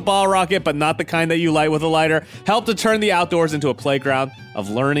actual bottle rocket, but not the kind that you light with a lighter. Help to turn the outdoors into a playground of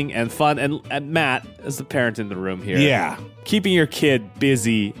learning and fun. And Matt, as the parent in the room here, Yeah. keeping your kid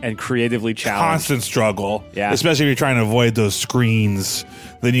busy and creatively challenged. Constant struggle. Yeah. Especially if you're trying to avoid those screens.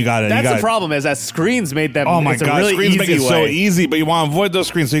 Then you gotta. That's you gotta, the problem, is that screens made them. Oh my it's a god, really screens easy make it way. so easy, but you want to avoid those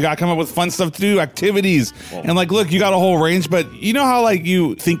screens, so you got to come up with fun stuff to do, activities, and like, look, you got a whole range. But you know how like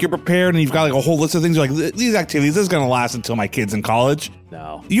you think you're prepared, and you've got like a whole list of things. You're like, these activities, this is gonna last until my kid's in college.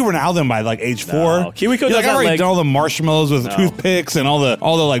 No. You were now them by like age 4. KiwiCo You're does like, that, I already like- done all the marshmallows with No. toothpicks and all the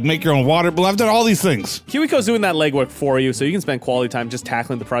like make your own water balloon. I've done all these things. KiwiCo's doing that legwork for you, so you can spend quality time just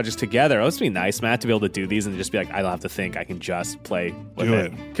tackling the projects together. Let's be nice, Matt, to be able to do these and just be like, I don't have to think. I can just play with Do it.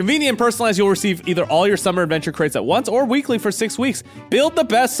 it. Convenient and personalized, you'll receive either all your summer adventure crates at once or weekly for 6 weeks. Build the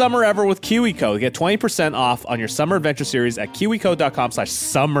best summer ever with KiwiCo. Get 20% off on your summer adventure series at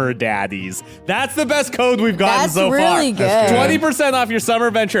kiwico.com/summerdaddies. That's the best code we've gotten That's so far. really good. 20% off your summer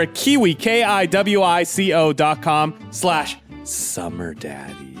adventure at Kiwi,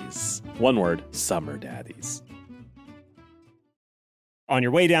 kiwico.com/summerdaddies. One word, Summer Daddies. On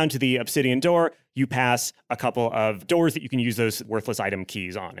your way down to the obsidian door, you pass a couple of doors that you can use those worthless item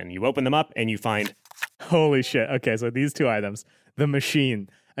keys on, and you open them up and you find Holy shit. Okay, so these 2 items. The machine.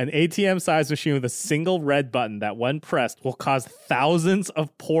 An ATM-sized machine with a single red button that, when pressed, will cause thousands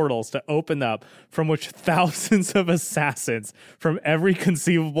of portals to open up, from which thousands of assassins from every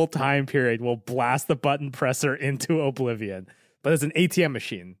conceivable time period will blast the button presser into oblivion. But it's an ATM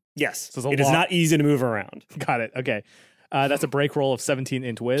machine. yes. So it's a It is long- not easy to move around. Got it. Okay. That's a break roll of 17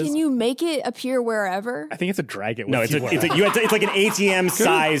 int whiz. Can you make it appear wherever? I think it's a drag it with No, it's like an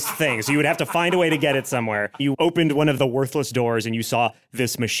ATM-sized thing. So you would have to find a way to get it somewhere. You opened one of the worthless doors and you saw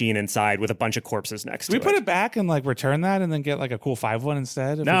this machine inside with a bunch of corpses next to it. We put it back and like return that and then get like a cool 5 one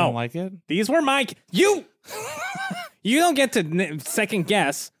instead if we don't like it? These were my... You don't get to second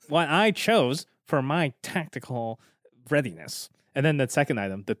guess what I chose for my tactical readiness. And then the second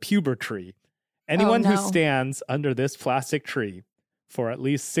item, the puber tree. Anyone who stands under this plastic tree for at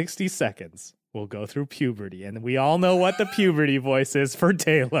least 60 seconds will go through puberty. And we all know what the puberty voice is for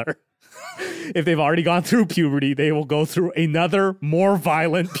Taylor. If they've already gone through puberty, they will go through another more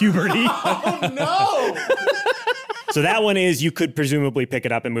violent puberty. Oh, no! So that one is you could presumably pick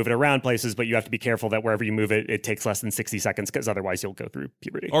it up and move it around places, but you have to be careful that wherever you move it, it takes less than 60 seconds because otherwise you'll go through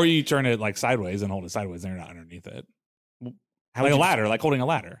puberty. Or you turn it like sideways and hold it sideways and you're not underneath it. How like a ladder, like holding a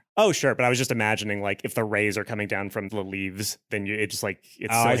ladder. Oh, sure. But I was just imagining, like, if the rays are coming down from the leaves, then it's still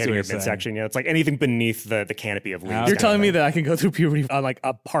hitting your midsection. It's like anything beneath the canopy of leaves. You're telling me that I can go through puberty on like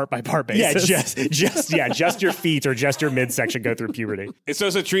a part-by-part basis? Yeah, just your feet or just your midsection go through puberty. So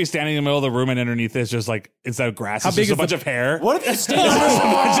it's a tree standing in the middle of the room and underneath it's just like, instead of grass, it's just a bunch of hair. What if you stand a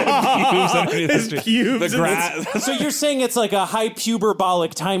bunch of pubes underneath His the tree. pubes The grass. So you're saying it's like a high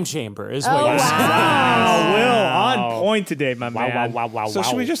puberbolic time chamber is what you're saying. Wow, Will, on point today, my man. Wow. So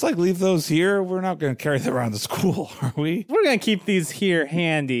should we just like leave those here? We're not going to carry them around the school, are we? We're going to keep these here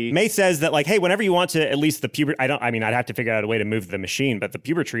handy. May says that, like, hey, whenever you want to, at least the puber... I'd have to figure out a way to move the machine, but the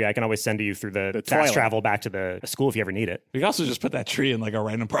puber tree, I can always send to you through the fast toilet. travel back to the school if you ever need it. We can also just put that tree in like a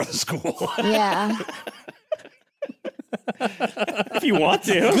random part of the school. Yeah. If you want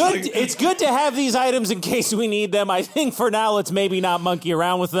to. It's good to have these items in case we need them. I think for now, let's maybe not monkey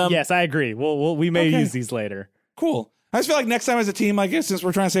around with them. Yes, I agree. We may use these later. Cool. I just feel like next time as a team, like since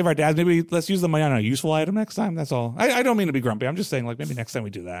we're trying to save our dads, maybe let's use the money on a useful item next time. That's all. I don't mean to be grumpy. I'm just saying like maybe next time we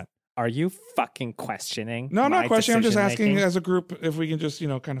do that. Are you fucking questioning? No, I'm not my questioning. I'm just asking decision-making? as a group if we can just,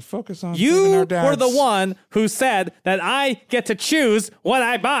 kind of focus on saving our You dads. were the one who said that I get to choose what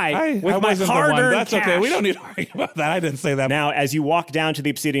I buy with I my wasn't the one. hard-earned That's cash. okay. We don't need to argue about that. I didn't say that. Now, as you walk down to the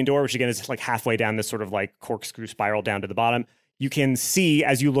obsidian door, which again is like halfway down this sort of like corkscrew spiral down to the bottom, you can see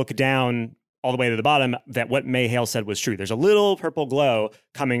as you look down all the way to the bottom that what Mayhale said was true. There's a little purple glow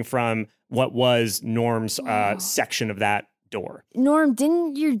coming from what was Norm's section of that door. Norm,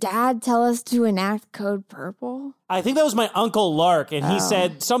 didn't your dad tell us to enact Code Purple? I think that was my Uncle Lark, and he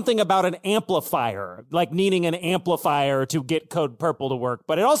said something about an amplifier, like needing an amplifier to get Code Purple to work.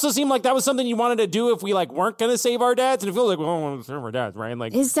 But it also seemed like that was something you wanted to do if we like weren't going to save our dads. And it feels like we don't want to save our dads, right?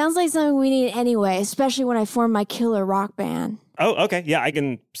 Like It sounds like something we need anyway, especially when I form my killer rock band. Oh, okay. Yeah, I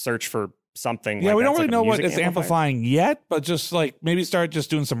can search for something. Yeah, like we don't that's really like a know what music it's amplifying yet, but just like maybe start just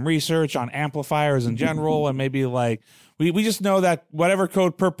doing some research on amplifiers in general, and maybe like we just know that whatever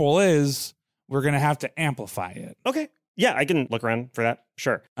Code Purple is, we're gonna have to amplify it. Okay. Yeah, I can look around for that.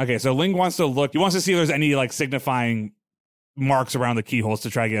 Sure. Okay, so Ling wants to look. He wants to see if there's any like signifying marks around the keyholes to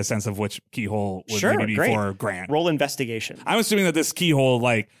try to get a sense of which keyhole would Sure, maybe be great. for Grant. Roll investigation. I'm assuming that this keyhole,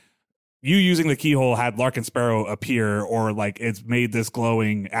 like you using the keyhole, had Larkin Sparrow appear, or like it's made this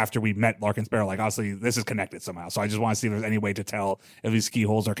glowing after we met Larkin Sparrow. Like obviously this is connected somehow. So I just want to see if there's any way to tell if these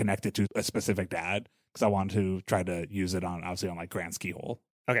keyholes are connected to a specific dad, because I want to try to use it on obviously on like Grant's keyhole.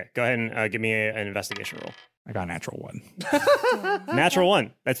 Okay, go ahead and give me an investigation roll. I got a natural 1. Natural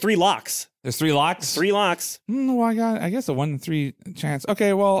 1. That's 3 locks. There's 3 locks. 3 locks. Well, I guess a 1 in 3 chance.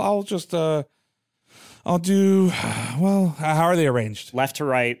 Okay, well I'll just I'll do. Well, how are they arranged? Left to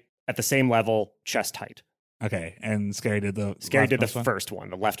right at the same level, chest height. Okay, and Scary did the first one,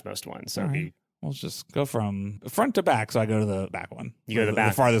 the leftmost one. So right. We'll just go from front to back. So I go to the back one. You go to the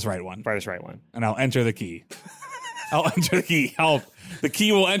back. The farthest right one. Farthest right one. And I'll enter the key. I'll enter the key. The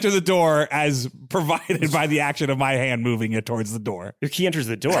key will enter the door as provided by the action of my hand moving it towards the door. Your key enters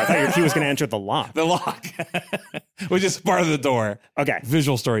the door. I thought your key was going to enter the lock. The lock, which is part of the door. Okay.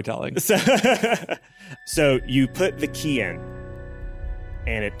 Visual storytelling. So you put the key in,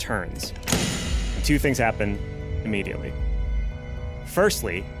 and it turns. And 2 things happen immediately.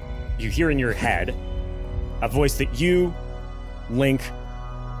 Firstly, you hear in your head a voice that you, Link,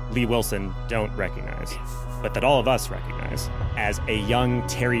 Lee Wilson don't recognize, but that all of us recognize as a young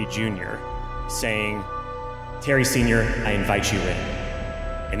Terry Jr. saying, "Terry Sr., I invite you in."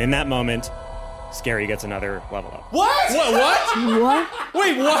 And in that moment, Scary gets another level up. what? What?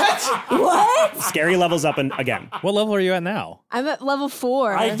 Wait, what? What? Scary levels up again. What level are you at now? I'm at level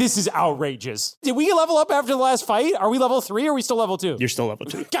 4. This is outrageous. Did we level up after the last fight? Are we level 3 or are we still level 2? You're still level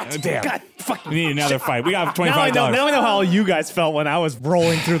 2. God damn. God, fuck. We need another fight. We got $25. Now I know how you guys felt when I was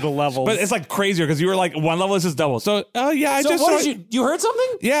rolling through the levels. But it's like crazier because you were like, one level is just double. So, I So just what saw- did you heard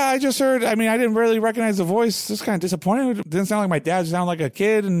something? Yeah, I just heard. I mean, I didn't really recognize the voice. Just kind of disappointed. It didn't sound like my dad. It sounded like a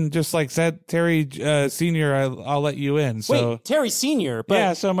kid, and just like said, Terry Senior, I'll let you in. So Wait, Terry Senior. But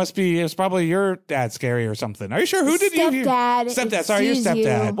yeah, so it's probably your dad, Scary, or something. Are you sure? Who did you hear? Stepdad. Sorry, your excuse you.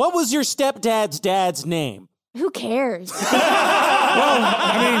 stepdad. what was your stepdad's dad's name? Who cares?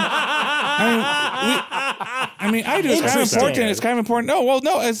 I mean, I do. It's kind of Interesting. important. It's kind of important.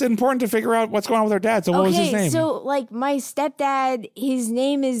 No, it's important to figure out what's going on with our dad. So what was his name? So like my stepdad, his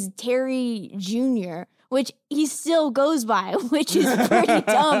name is Terry Jr., which he still goes by, which is pretty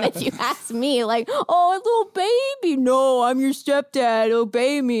dumb if you ask me. Like, oh, little baby. No, I'm your stepdad.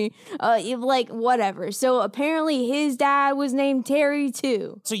 Obey me. Like, whatever. So apparently his dad was named Terry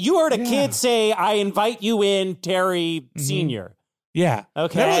too. So you heard a kid say, I invite you in, Terry Senior. Yeah.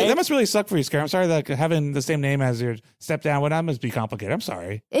 Okay. That must really suck for you, Scary. I'm sorry that having the same name as your stepdad, that must be complicated. I'm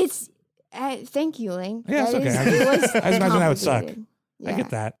sorry. It's, thank you, Ling. Yeah, it's That okay. is- I it was just imagine that would suck. complicated. I Yeah. get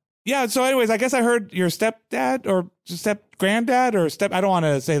that. Yeah, so anyways, I guess I heard your stepdad or step-granddad or I don't want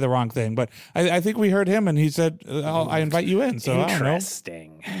to say the wrong thing, but I think we heard him and he said, I invite you in. So I don't know.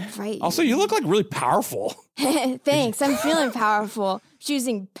 Interesting. Right. Also, you look like really powerful. Thanks. I'm feeling powerful.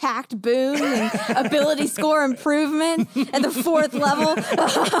 Choosing Pact Boon and ability score improvement at the 4th level.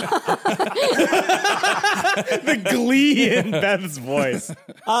 The glee in Beth's voice.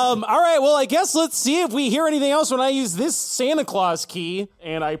 All right, well, I guess let's see if we hear anything else when I use this Santa Claus key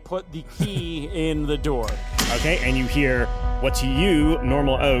and I put the key in the door. Okay, and you hear what to you,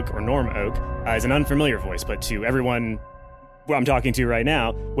 Normal Oak or Norm Oak, is an unfamiliar voice, but to everyone who I'm talking to right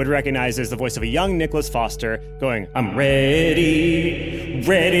now would recognize as the voice of a young Nicholas Foster going, I'm ready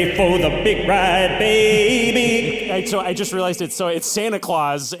for the big ride, baby. So I just realized it's Santa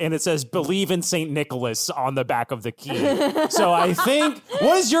Claus and it says believe in St. Nicholas on the back of the key. So I think,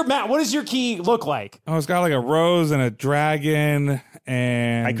 what does your key look like? Oh, it's got like a rose and a dragon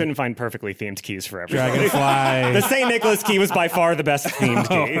and I couldn't find perfectly themed keys for everybody. dragonfly. The St. Nicholas key was by far the best themed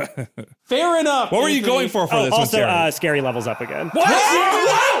key. Fair enough. What were you Anthony. going for this one, Also, Scary? Scary levels up again. What?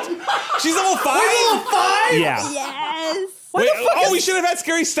 She's level 5? Yeah. Yes. Wait, we should have had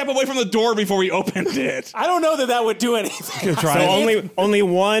Scary step away from the door before we opened it. I don't know that would do anything. Try So it. only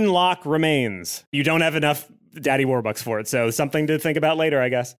one lock remains. You don't have enough Daddy Warbucks for it, so something to think about later, I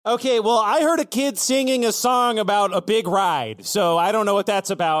guess. Okay, well, I heard a kid singing a song about a big ride, so I don't know what that's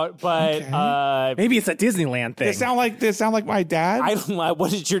about, but Maybe it's a Disneyland thing. They sound like my dad. I don't know.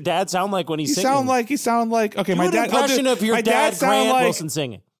 What did your dad sound like when he's You singing? sound like okay. Do My an dad. impression of your my dad, sound Grant like, Wilson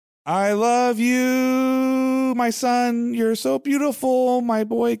singing. I love you, my son. You're so beautiful, my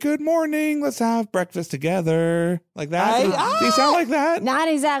boy. Good morning. Let's have breakfast together. Like that. Do you sound like that? Not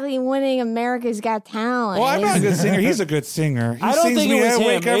exactly winning America's Got Talent. Well, I'm not a good singer. He's a good singer. He I don't sings think me it was him.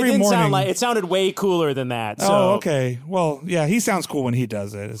 awake It every didn't morning. sound like it. Sounded way cooler than that. So. Oh, okay. Well, yeah, he sounds cool when he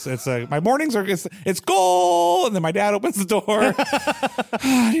does it. It's my mornings are it's goal, and then my dad opens the door.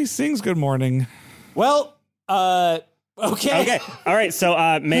 He sings "Good Morning." Well, okay. Okay. All right.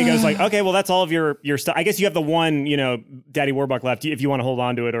 So May goes like, okay, well, that's all of your stuff. I guess you have the one, Daddy Warbuck left if you want to hold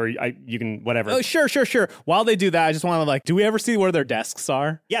on to it, or you can whatever. Oh, sure. While they do that, I just want to do we ever see where their desks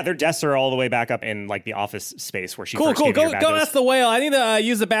are? Yeah, their desks are all the way back up in like the office space where she Cool. first gave you Go your badges. ask the whale. I need to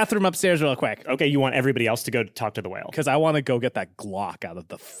use the bathroom upstairs real quick. Okay, you want everybody else to go talk to the whale? Because I want to go get that Glock out of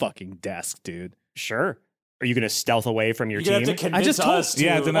the fucking desk, dude. Sure. Are you going to stealth away from your You're gonna team? have to convince us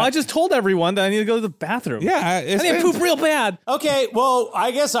to. I just told everyone that I need to go to the bathroom. Yeah, I need to poop real bad. Okay, well,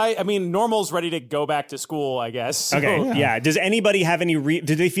 I guess I mean, Normal's ready to go back to school, I guess. So- Okay, yeah. Does anybody have any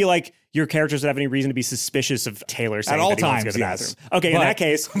do they feel like your characters would have any reason to be suspicious of Taylor saying all that he wants to go times, to the yes. bathroom? Okay, in But- that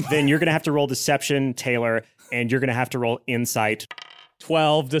case, then you're going to have to roll deception, Taylor, and you're going to have to roll insight.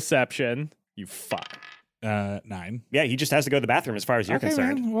 12 deception. You fuck. 9. Yeah, he just has to go to the bathroom as far as you're Okay,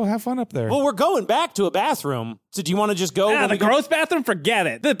 concerned. man. We'll have fun up there. Well, we're going back to a bathroom. So do you want to just go? Yeah, when the we go- gross bathroom, forget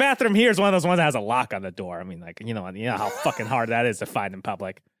it. The bathroom here is one of those ones that has a lock on the door. I mean, you know how fucking hard that is to find in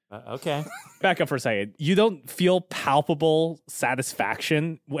public. Okay. Back up for a second. You don't feel palpable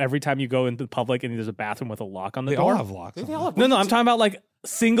satisfaction every time you go into the public and there's a bathroom with a lock on the they door? all have locks. on them. No, I'm talking about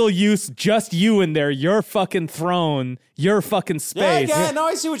single use, just you in there, your fucking throne, your fucking space. Yeah, no,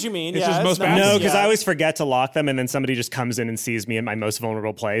 I see what you mean. It's yeah, just most nice. bathrooms. No, because Yeah. I always forget to lock them, and then somebody just comes in and sees me at my most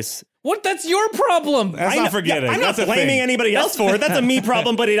vulnerable place. What? That's your problem. That's not forgetting. I'm That's not a blaming thing. anybody else for it. That's a me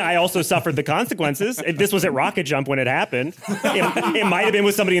problem, but I also suffered the consequences. This was at Rocket Jump when it happened. It might have been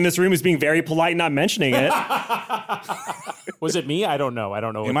with somebody in this room who's being very polite, not mentioning it. Was it me? I don't know.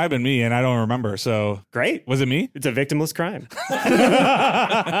 It might have been me, and I don't remember. So Great. was it me? It's a victimless crime.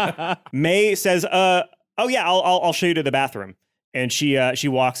 May says, "Oh yeah, I'll show you to the bathroom." And she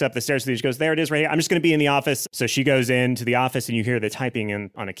walks up the stairs. She goes, "There it is, right here. I'm just going to be in the office." So she goes into the office, and you hear the typing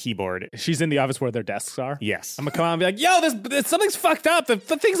on a keyboard. She's in the office where their desks are. Yes. I'm gonna come out and be like, "Yo, this something's fucked up. The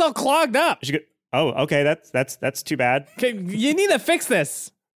thing's all clogged up. She goes, "Oh, okay, that's too bad." Okay, you need to fix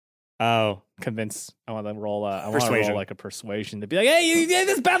this." Oh, Convince. I want to roll. I want to Persuasion. roll like a persuasion to be like, "Hey,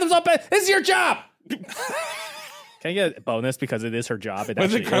 this bathroom's all bad. This is your job." Can I get a bonus because it is her job? It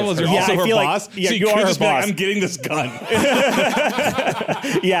What's actually incredible is is her you're Yeah, also I her feel like- boss. yeah, so you could are her just be like, boss. I'm getting this gun.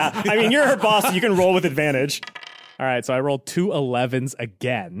 yeah. I mean, you're her boss. So you can roll with advantage. All right, so I rolled 2 11s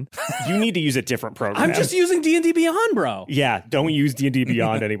again. You need to use a different program. I'm just using D&D Beyond, bro. Yeah, don't use D&D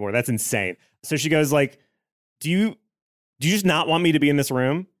Beyond anymore. That's insane. So she goes like, "Do you just not want me to be in this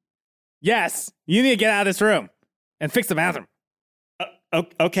room?" Yes, you need to get out of this room and fix the bathroom.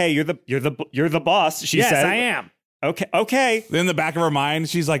 Okay, you're the boss. She yes, said. I am. Okay. Then in the back of her mind,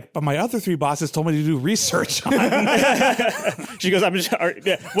 she's like, but my other 3 bosses told me to do research on She goes, "I'm just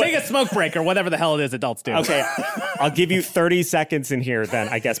Take a smoke break or whatever the hell it is adults do." okay." I'll give you 30 seconds in here then,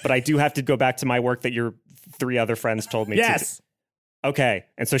 I guess. But I do have to go back to my work that your 3 other friends told me to Yes. do. Okay.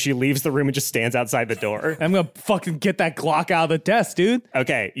 And so she leaves the room and just stands outside the door. I'm going to fucking get that Glock out of the desk, dude.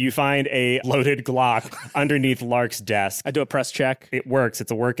 Okay. You find a loaded Glock underneath Lark's desk. I do a press check. It works. It's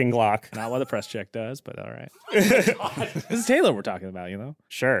a working Glock. Not what a press check does, but all right. This is Taylor we're talking about, you know?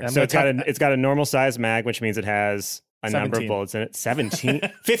 Sure. I'm So gonna it's got a normal size mag, which means it has a number of 17. bullets in it. 17,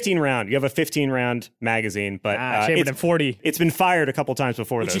 15 round. You have a 15 round magazine, but Chambered in 40. it's been fired a couple times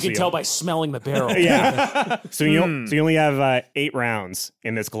before. Which though, you can so tell by smelling the barrel. Yeah. So you only have 8 rounds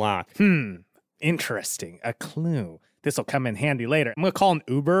in this Glock. Interesting. A clue. This will come in handy later. I'm going to call an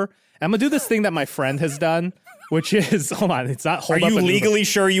Uber. I'm going to do this thing that my friend has done, which is, hold on, it's not Are hold up you an Uber. legally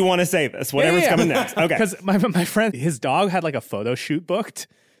sure you want to say this? Whatever's coming next. Okay. Because my friend, his dog had like a photo shoot booked.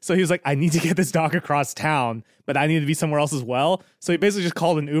 So he was like, I need to get this dog across town, but I need to be somewhere else as well. So he basically just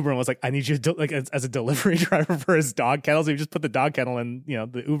called an Uber and was like, I need you to like as a delivery driver for his dog kennel. So he just put the dog kennel in,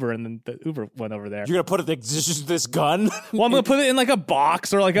 the Uber, and then the Uber went over there. You're going to put this gun? Well, I'm going to put it in like a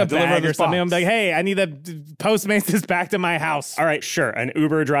box or like a deliver bag or this something. box. I'm like, hey, I need to Postmates this back to my house. All right, sure. An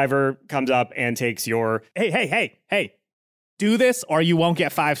Uber driver comes up and takes your... Hey. Do this or you won't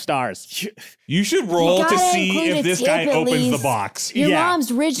get 5 stars. You should roll You to gotta see include if a this tip guy at opens the least. box. Your Yeah.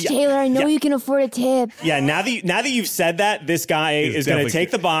 mom's rich, Taylor. I know you can afford a tip. Yeah, now that you've said that, this guy He's is going to definitely-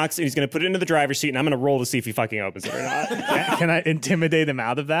 take the box and he's going to put it into the driver's seat, and I'm going to roll to see if he fucking opens it or not. Can I intimidate him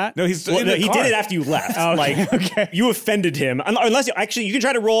out of that? No, he's Well, in no, the he car. did it after you left. Okay, Like, okay. you offended him. Unless you can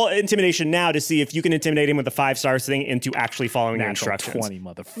try to roll intimidation now to see if you can intimidate him with the 5 stars thing into actually following your Natural instructions. 20,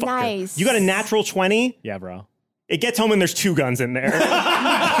 motherfucker. Nice. You got a natural 20? Yeah, bro. It gets home and there's 2 guns in there.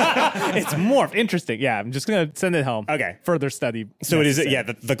 It's more interesting. Yeah, I'm just going to send it home. Okay. Further study. So it is, necessary. yeah,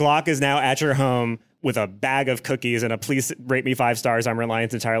 the Glock is now at your home with a bag of cookies and a please rate me 5 stars. I'm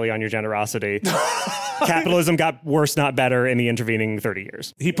reliant entirely on your generosity. Capitalism got worse, not better in the intervening 30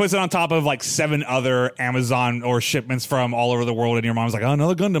 years. He puts it on top of like 7 other Amazon or shipments from all over the world, and your mom's like, oh,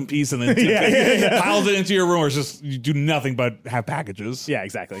 another Gundam piece, and then piles it into your room, where it's just you do nothing but have packages. Yeah,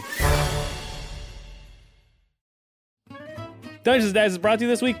 exactly. Dungeons and Dice is brought to you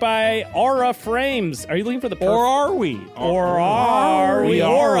this week by Aura Frames. Are you looking for the Or are we? Or are we?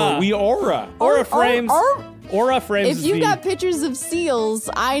 Aura. We aura. Aura Frames. or- Aura Frames. If is you've the- got pictures of seals,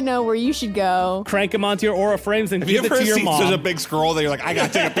 I know where you should go. crank them onto your Aura Frames and Have you give it ever to your seen such a mom. big scroll that you're like, I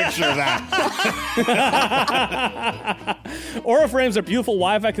gotta take a picture of that? Aura Frames are beautiful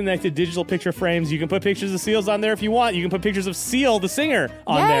Wi-Fi connected digital picture frames. You can put pictures of seals on there if you want. You can put pictures of Seal, the singer,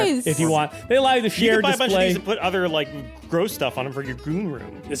 on Yes. there if you want. They allow you to You share can buy a bunch of display. these and put other like gross stuff on them for your goon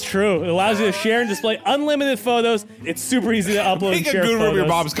room. It's true. It allows you to share and display unlimited photos. It's super easy to upload and Make a share good room your photos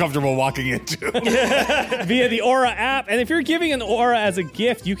mom's comfortable walking into. via the Aura app. And if you're giving an Aura as a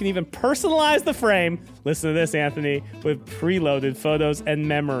gift, you can even personalize the frame. Listen to this, Anthony, with preloaded photos and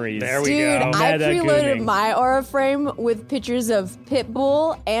memories. There we Dude, go. I Meta preloaded gooning. my Aura frame with pictures of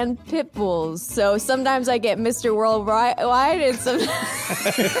Pitbull and Pitbulls. So sometimes I get Mr. Worldwide, and sometimes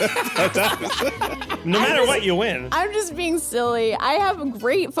No matter what, you win. I'm just being silly. I have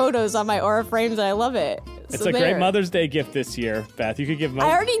great photos on my Aura frames, and I love it. It's So a great there. Mother's Day gift this year, Beth. You could give I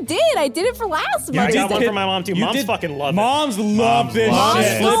already did. I did it for last Yeah, I month. got one for my mom too. You Moms did- fucking love it. Moms love this love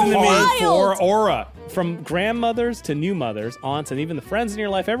shit. it. Listen to me. Wild. For aura. From grandmothers to new mothers, aunts, and even the friends in your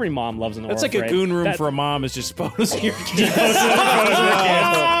life, every mom loves an Aura That's like a frame. goon room That- for a mom is just photos of your kids.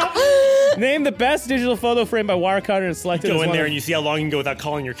 Name the the best digital photo frame by Wirecutter and selected Go as in one there of- and you see how long you can go without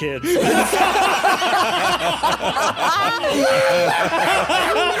calling your kids.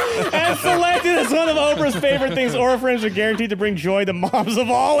 And selected as one of Oprah's favorite things. Aura frames are guaranteed to bring joy to moms of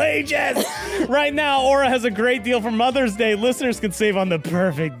all ages. Right now, Aura has a great deal for Mother's Day. Listeners can save on the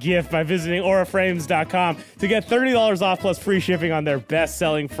perfect gift by visiting auraframes.com to get $30 off plus free shipping on their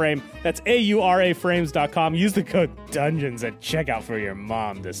best-selling frame. That's AURAFrames.com. Use the code DUNGEONS at checkout for your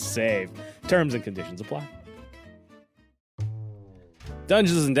mom to save. Terms and conditions apply.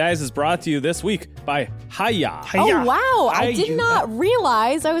 Dungeons and Dice is brought to you this week by Haya. Oh, wow. I did not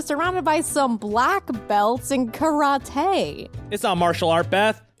realize I was surrounded by some black belts in karate. It's not martial art,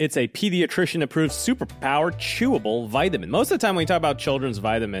 Beth. It's a pediatrician-approved superpowered chewable vitamin. Most of the time when you talk about children's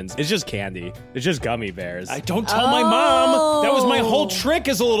vitamins, it's just candy. It's just gummy bears. I don't tell my mom. That was my whole trick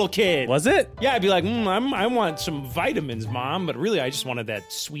as a little kid. Was it? Yeah, I'd be like, I want some vitamins, Mom. But really, I just wanted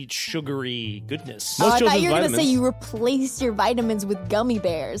that sweet, sugary goodness. I thought you were going to say you replaced your vitamins with gummy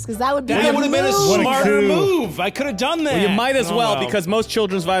bears, because that would be That would have been a move. smarter move. I could have done that. Well, you might as well, because most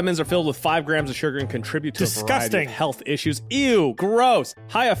children's vitamins are filled with 5 grams of sugar and contribute to a variety Disgusting. of health issues. Ew, gross.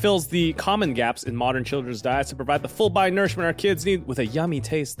 Haya fills the common gaps in modern children's diets to provide the full body nourishment our kids need with a yummy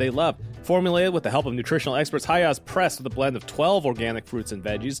taste they love. Formulated with the help of nutritional experts, Haya is pressed with a blend of 12 organic fruits and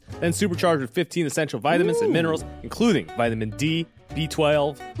veggies, then supercharged with 15 essential vitamins and minerals, including vitamin D,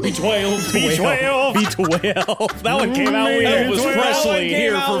 B12. That one came out weird. Elvis Presley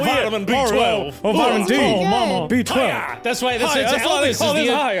here for vitamin B12. Oh, vitamin D. Oh, mama. B12. Hiya. That's why Hiya. That's why they call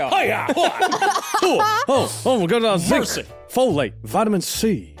this Hiya. Hiya. We got on zinc, Mercy. folate, vitamin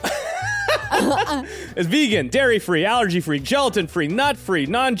C. It's vegan, dairy-free, allergy-free, gelatin-free, nut-free,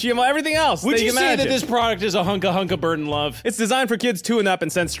 non-GMO, everything else. Would that you can say imagine. that this product is a hunk of burden love? It's designed for kids 2 and up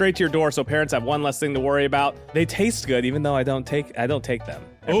and sent straight to your door, so parents have one less thing to worry about. They taste good, even though I don't take them.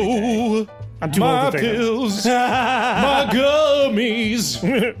 I'm too old to take them. pills, my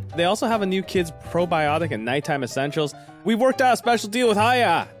gummies. They also have a new kids probiotic and nighttime essentials. We worked out a special deal with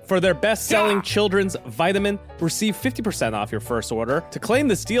Haya. For their best-selling children's vitamin, receive 50% off your first order. To claim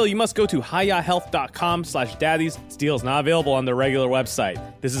this deal, you must go to hayahealth.com/daddies. This deal is not available on their regular website.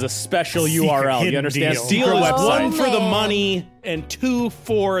 This is a special URL. You hidden understand? deal. Secret Deal is website. 1 for the man. money and 2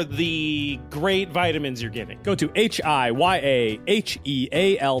 for the great vitamins you're getting. Go to HIYAHEALTH,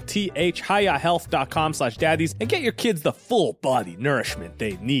 hayahealth.com/daddies, and get your kids the full body nourishment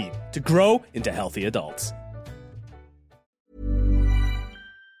they need to grow into healthy adults.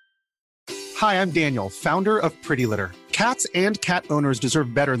 Hi, I'm Daniel, founder of Pretty Litter. Cats and cat owners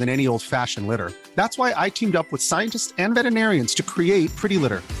deserve better than any old-fashioned litter. That's why I teamed up with scientists and veterinarians to create Pretty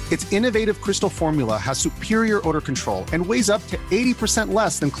Litter. Its innovative crystal formula has superior odor control and weighs up to 80%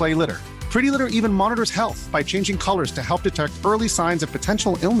 less than clay litter. Pretty Litter even monitors health by changing colors to help detect early signs of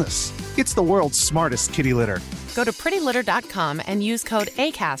potential illness. It's the world's smartest kitty litter. Go to prettylitter.com and use code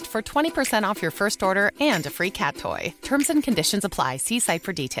ACAST for 20% off your first order and a free cat toy. Terms and conditions apply. See site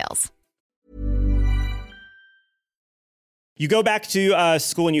for details. You go back to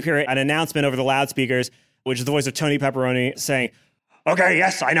school and you hear an announcement over the loudspeakers, which is the voice of Tony Pepperoni saying, Okay,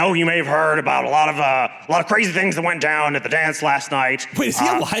 yes, I know you may have heard about a lot of crazy things that went down at the dance last night. Wait, is he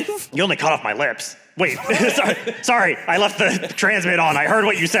alive? You only cut off my lips. Wait, sorry, I left the transmit on. I heard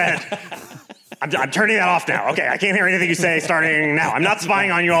what you said. I'm turning that off now. Okay, I can't hear anything you say starting now. I'm not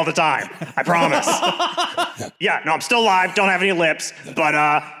spying on you all the time. I promise. Yeah, no, I'm still live. Don't have any lips, but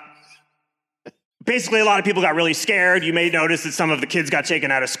basically, a lot of people got really scared. You may notice that some of the kids got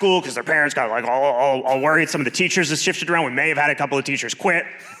taken out of school because their parents got like all worried. Some of the teachers have shifted around. We may have had a couple of teachers quit.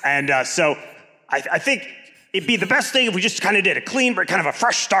 And so I think it'd be the best thing if we just kind of did a clean, but kind of a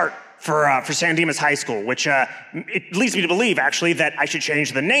fresh start for San Dimas High School, which it leads me to believe, actually, that I should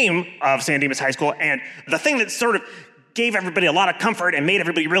change the name of San Dimas High School. And the thing that sort of gave everybody a lot of comfort and made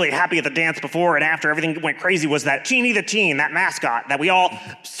everybody really happy at the dance before and after everything went crazy was that Teeny the Teen, that mascot that we all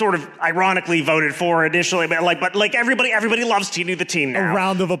sort of ironically voted for initially, but everybody loves Teeny the Teen now. A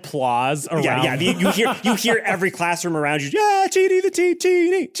round of applause around. Yeah. You hear every classroom around you. Yeah, Teeny the Teen,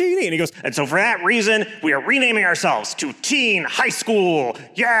 Teeny. And he goes, And so for that reason, we are renaming ourselves to Teen High School.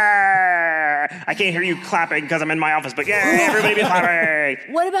 Yeah! I can't hear you clapping because I'm in my office, but yeah, everybody be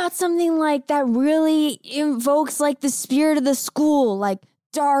clapping. What about something like that really invokes like the spirit of the school, like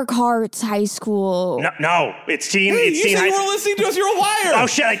Dark Hearts High School? No, it's Teen. Hey, It's you Teen said High you weren't listening to us. You're a liar. Oh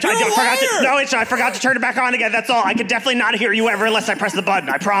shit! I forgot to turn it back on again. That's all. I can definitely not hear you ever unless I press the button.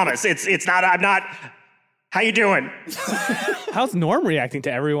 I promise. It's not. I'm not. How you doing? How's Norm reacting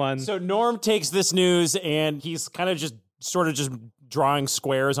to everyone? So Norm takes this news and he's kind of just drawing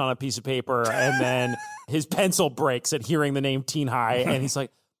squares on a piece of paper, and then his pencil breaks at hearing the name Teen High, and he's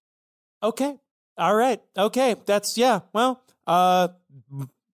like, Okay. All right. Okay. That's, well,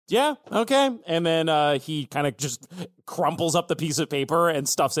 yeah, okay. And then he kind of just crumples up the piece of paper and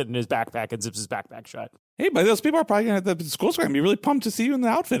stuffs it in his backpack and zips his backpack shut. Hey, but those people are probably going to, the school's going to be really pumped to see you in the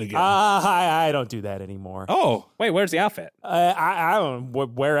outfit again. I don't do that anymore. Oh. Wait, where's the outfit? I don't know.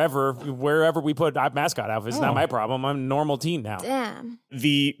 Wherever we put mascot outfits, it's not my problem. I'm a normal teen now. Damn.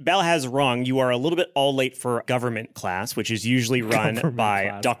 The bell has rung. You are a little bit all late for government class, which is usually run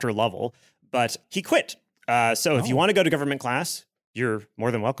by Dr. Lovell, but he quit. So if you want to go to government class, you're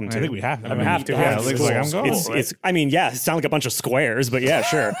more than welcome to. I think we have. I have to. Yeah, it looks like I'm going. It sounds like a bunch of squares, but yeah,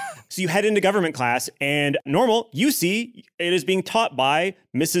 sure. So you head into government class, and normal, you see it is being taught by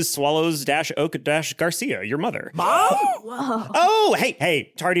Mrs. Swallows-Oak-Garcia, your mother. Mom? Whoa. Oh,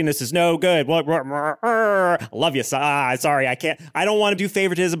 hey, tardiness is no good. Love you, son. Sorry, I don't want to do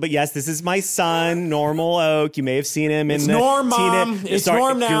favoritism, but yes, this is my son, Normal Oak. You may have seen him in Norm, Mom. It's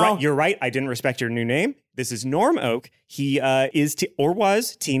Norm now. You're right. I didn't respect your new name. This is Norm Oak. He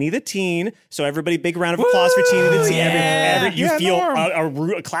was Teeny the Teen. So everybody, big round of applause for Teeny the Teen. Yeah. You feel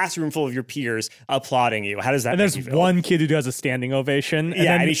a classroom full of your peers applauding you. How does that make you feel? And there's one kid who does a standing ovation.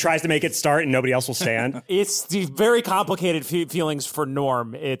 And he tries to make it start and nobody else will stand. It's the very complicated feelings for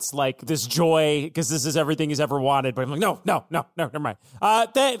Norm. It's like this joy because this is everything he's ever wanted. But I'm like, no, never mind.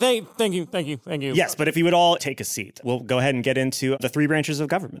 Thank you. Yes, but if you would all take a seat, we'll go ahead and get into the 3 branches of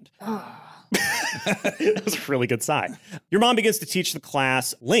government. That was a really good sign. Your mom begins to teach the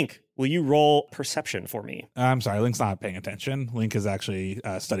class. Link, will you roll perception for me? I'm sorry, Link's not paying attention. Link is actually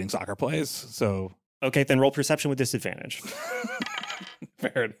studying soccer plays, so... Okay, then roll perception with disadvantage.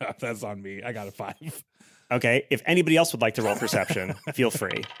 Fair enough, that's on me. I got a 5. Okay, if anybody else would like to roll perception, feel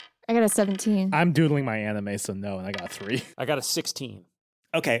free. I got a 17. I'm doodling my anime, so no, and I got a 3. I got a 16.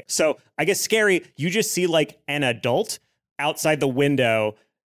 Okay, so I guess Scary, you just see like an adult outside the window,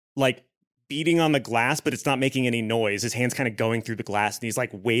 like beating on the glass, but it's not making any noise. His hand's kind of going through the glass and he's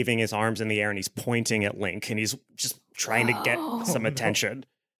like waving his arms in the air and he's pointing at Link and he's just trying to get some attention.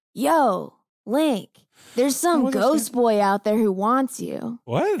 Yo, Link, there's some ghost boy out there who wants you.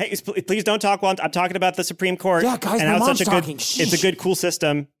 What? Hey, please don't talk while I'm talking about the Supreme Court. Yeah, guys, and my how mom's it's talking. It's a good, cool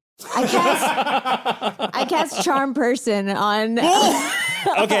system. I cast Charm Person on...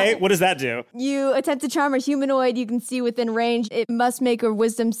 Okay, what does that do? You attempt to charm a humanoid you can see within range. It must make a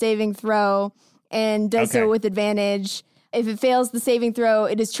wisdom saving throw and does so with advantage. If it fails the saving throw,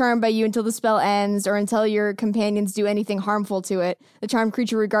 it is charmed by you until the spell ends or until your companions do anything harmful to it. The charmed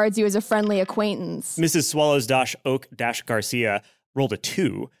creature regards you as a friendly acquaintance. Mrs. Swallows-Oak-Garcia rolled a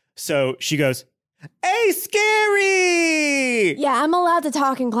 2. So she goes, "Hey, Scary!" Yeah, I'm allowed to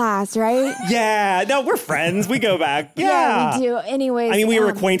talk in class, right? Yeah, no, we're friends. We go back. Yeah, we do. Anyways. I mean, we were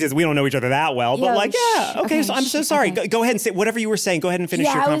acquaintances. We don't know each other that well, but like, yeah. Okay, so I'm so sorry. Okay. Go ahead and say whatever you were saying. Go ahead and finish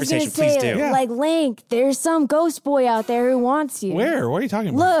your conversation. I was gonna say, Please do. Like, Link, there's some ghost boy out there who wants you. Where? What are you talking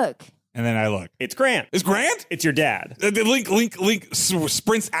about? Look. And then I look. It's Grant. It's Grant? It's your dad. Link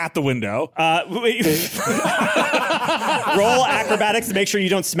sprints at the window. Roll acrobatics to make sure you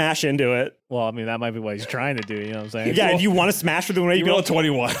don't smash into it. Well, I mean, that might be what he's trying to do, you know what I'm saying? Yeah, do you want to smash with the window? You roll a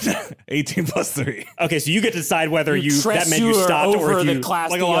 21. 18 plus 3. Okay, so you get to decide whether that meant you stopped or if you...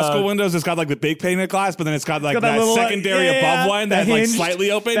 Like a law school windows, it's got like the big pane of glass, but then it's got like that little, secondary above one that's like slightly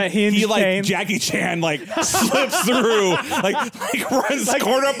open. He like pane. Jackie Chan like slips through, like runs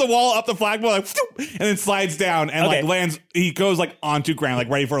corner up the wall, up the flagpole, like, and then slides down and like lands. He goes like onto Grant, like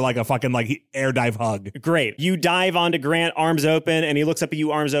ready for like a fucking like air dive hug. Great. You dive onto Grant, arms open, and he looks up at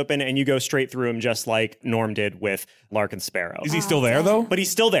you, arms open, and you go straight through him just like Norm did with Lark and Sparrow. Is he still there though? But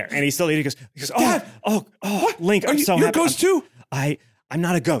he's still there, and he goes, Dad, Link, I'm so you're happy. a ghost too? I'm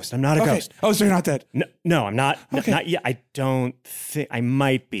not a ghost. I'm not a ghost. Oh, so you're not dead? No, I'm not. Okay. Not yet. I don't think I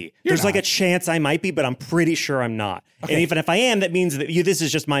might be. You're There's not. like a chance I might be, but I'm pretty sure I'm not. Okay. And even if I am, that means that this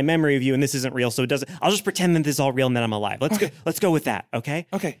is just my memory of you, and this isn't real. So it doesn't. I'll just pretend that this is all real and that I'm alive. Let's go with that. Okay.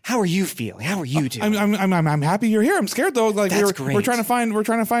 Okay. How are you feeling? How are you doing? I'm happy you're here. I'm scared though. Like That's we're great. trying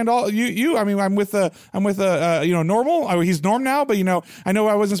to find all you. I mean, I'm with Normal. He's Norm now, but I know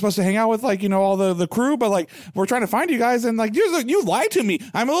I wasn't supposed to hang out with all the crew, but like we're trying to find you guys, and like you lied to me.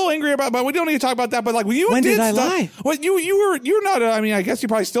 I'm a little angry about, but we don't need to talk about that. But like when did I lie? Well, you're not. I mean, I guess you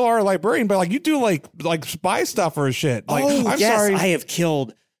probably still are a librarian, but like you do like spy stuff or shit. Like I'm yes, sorry. I have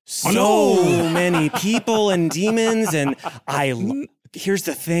killed so many people and demons, and here's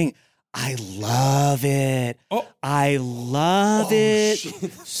the thing. I love it. I love it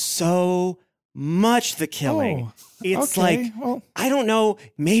so much, the killing. It's okay. like, I don't know,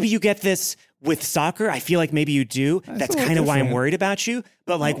 maybe you get this with soccer. I feel like maybe you do. That's kind of why I'm worried about you.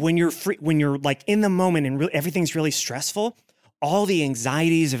 But like when you're free, when you're like in the moment and everything's really stressful, all the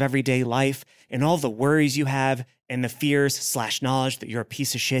anxieties of everyday life and all the worries you have and the fears / knowledge that you're a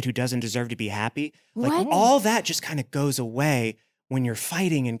piece of shit who doesn't deserve to be happy. Like What? all that just kind of goes away when you're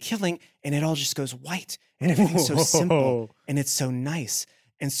fighting and killing, and it all just goes white and everything's so simple and it's so nice.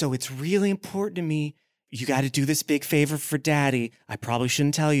 And so it's really important to me. You got to do this big favor for Daddy. I probably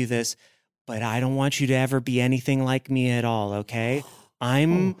shouldn't tell you this, but I don't want you to ever be anything like me at all, okay?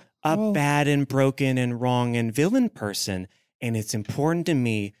 I'm a bad and broken and wrong and villain person, and it's important to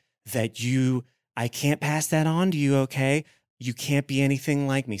me that I can't pass that on to you, okay? You can't be anything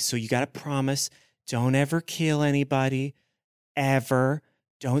like me. So you got to promise, don't ever kill anybody, ever.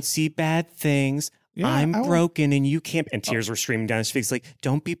 Don't see bad things. Yeah, I'm broken and you can't. And tears were streaming down his face like,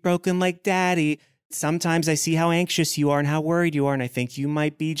 don't be broken like Daddy. Sometimes I see how anxious you are and how worried you are. And I think you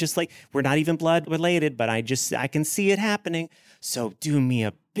might be just like, we're not even blood related, but I can see it happening. So do me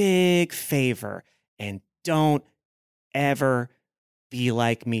a big favor and don't ever be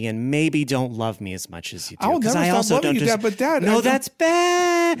like me, and maybe don't love me as much as you do. I will never I stop also loving don't you, Dad, but Dad... No, that's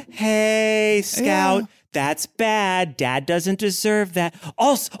bad. Hey, Scout. Yeah. That's bad. Dad doesn't deserve that.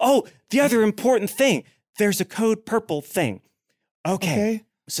 Also, the other important thing, there's a code purple thing. Okay.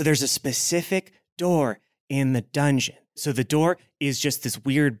 So there's a specific door in the dungeon. So the door is just this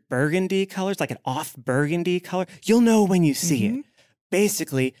weird burgundy color. It's like an off burgundy color. You'll know when you see it.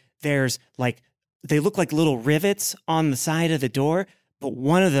 Basically, there's like, they look like little rivets on the side of the door, but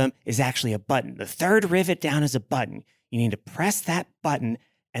one of them is actually a button. The third rivet down is a button. You need to press that button,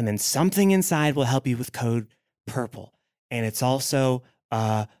 and then something inside will help you with code purple. And it's also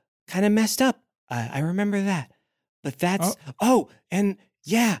kind of messed up. I remember that. But that's, and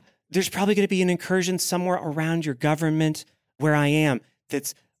yeah, there's probably going to be an incursion somewhere around your government where I am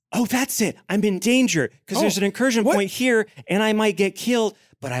that's it. I'm in danger because there's an incursion point here and I might get killed,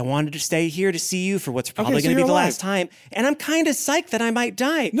 but I wanted to stay here to see you for what's probably going to be the last time. And I'm kind of psyched that I might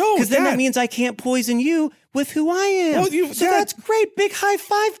die. No, because then that means I can't poison you with who I am. So that's great. Big high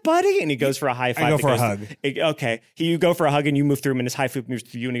five, buddy. And he goes for a high five. I go for a hug. Okay. You go for a hug and you move through him and his high five moves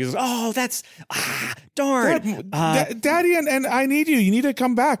through you and he goes, oh, that's, darn. Daddy, and I need you. You need to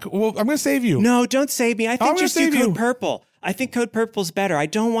come back. Well, I'm going to save you. No, don't save me. I think just do you. Code Purple. I think Code Purple's better. I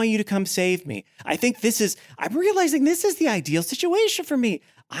don't want you to come save me. I'm realizing this is the ideal situation for me.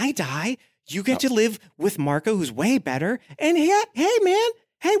 I die. You get to live with Marco, who's way better. And hey, man.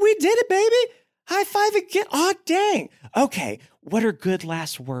 Hey, we did it, baby. High five again. Oh, dang. Okay. What are good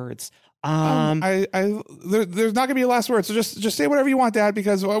last words? There's not gonna be a last word. So just say whatever you want, Dad,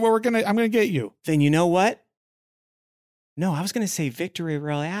 because I'm gonna get you. Then you know what? No, I was going to say Victory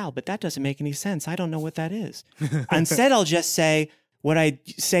Royale, but that doesn't make any sense. I don't know what that is. Instead, I'll just say what I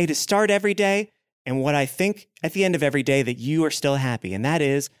say to start every day and what I think at the end of every day that you are still happy. And that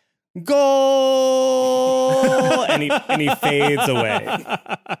is goal. and he fades away.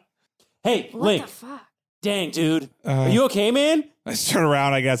 Hey, Link. Dang, dude. Are you okay, man? I just turn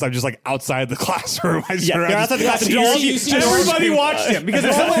around, I guess. I'm just like outside the classroom. They're outside the classroom. Everybody watched him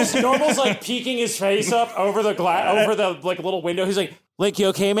because Normal's like peeking his face up over the over the like little window. He's like, Link, you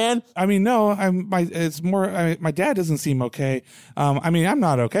okay, man? I mean, no, my dad doesn't seem okay. I'm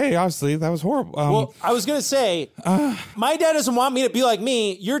not okay. Obviously, that was horrible. Well, I was gonna say, my dad doesn't want me to be like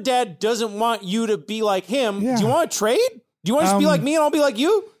me. Your dad doesn't want you to be like him. Yeah. Do you want to trade? Do you want us to be like me and I'll be like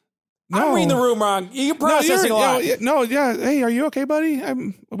you? No. I'm reading the room wrong. You're processing a lot. Hey, are you okay, buddy?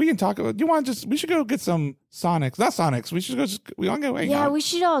 We can talk. Do you want we should go get some Sonics. Not Sonics. We should go we all go hang out. We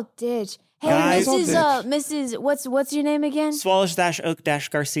should all ditch. Hey, Guys, Mrs. What's your name again?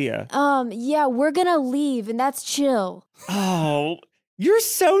 Swallow-Oak-Garcia. Yeah, we're gonna leave, and that's chill. Oh, you're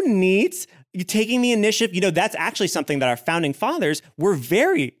so neat. You taking the initiative. You know, that's actually something that our founding fathers were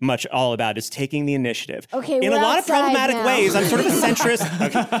very much all about, is taking the initiative. Okay, in a lot of problematic ways. I'm sort of a centrist.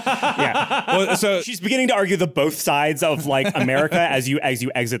 Okay. Yeah. Well, so she's beginning to argue the both sides of like America as you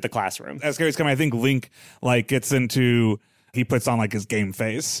exit the classroom. As Gary's coming, I think Link gets into. He puts on like his game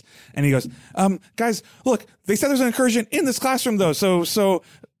face and he goes, guys, look, they said there's an incursion in this classroom though. So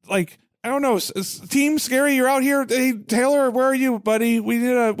like, I don't know, Team Scary, you're out here. Hey, Taylor, where are you, buddy? We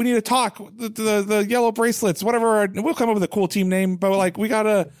need to talk. The yellow bracelets, whatever. We'll come up with a cool team name, but like we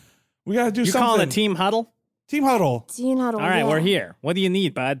gotta do something. You're calling it Team Huddle? Team Huddle. Team Huddle. All right, we're here. What do you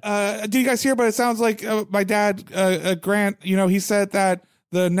need, bud? Do you guys hear? But it sounds like my dad, Grant. He said that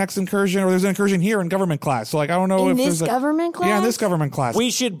the next incursion, or there's an incursion here in government class. So like, I don't know in if this there's government class. Yeah, in this government class. We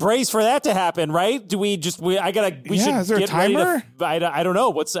should brace for that to happen, right? Do we just? We should. Is there a timer? I don't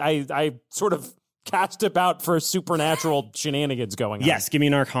know. I sort of cast about for supernatural shenanigans going on. Yes, give me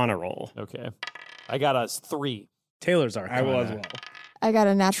an Arcana roll. Okay, I got a 3. Taylor's Arcana. I will as well. I got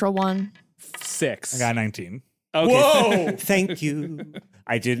a natural 1. 6. I got 19. Okay. Whoa! Thank you.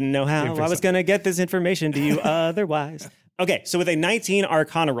 I didn't know how I was going to get this information to you otherwise. Okay, so with a 19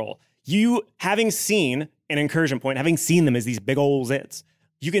 Arcana roll, you, having seen an incursion point, having seen them as these big old zits,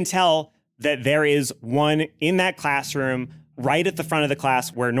 you can tell that there is one in that classroom right at the front of the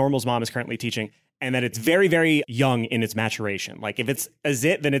class where Normal's mom is currently teaching, and that it's very, very young in its maturation. Like, if it's a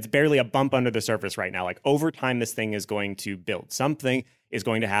zit, then it's barely a bump under the surface right now. Like, over time, this thing is going to build. Something is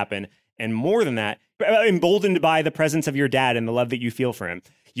going to happen. And more than that, emboldened by the presence of your dad and the love that you feel for him,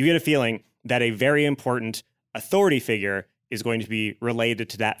 you get a feeling that a very important authority figure is going to be related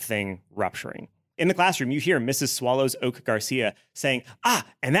to that thing rupturing. In the classroom, you hear Mrs. Swallows Oak Garcia saying,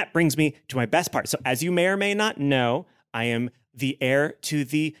 and that brings me to my best part. So as you may or may not know, I am the heir to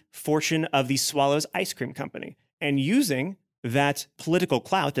the fortune of the Swallows Ice Cream Company. And using that political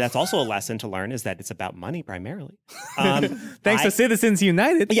clout, that's also a lesson to learn, is that it's about money primarily. Thanks to Citizens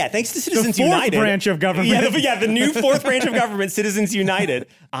United. Yeah, thanks to Citizens the fourth United. branch of government. Yeah, the new fourth branch of government, Citizens United.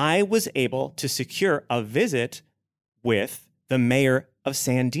 I was able to secure a visit with the mayor of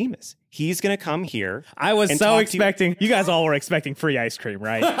San Dimas. He's going to come here. I was so expecting, you guys all were expecting free ice cream,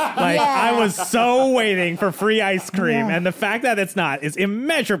 right? Like, I was so waiting for free ice cream. And the fact that it's not is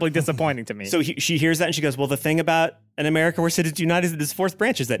immeasurably disappointing to me. So she hears that and she goes, well, the thing about an America where Citizens United is this fourth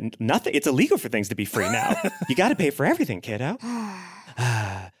branch is that it's illegal for things to be free now. You got to pay for everything, kiddo.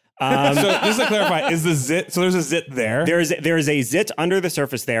 So just to clarify, is the zit, so there's a zit there? There is a zit under the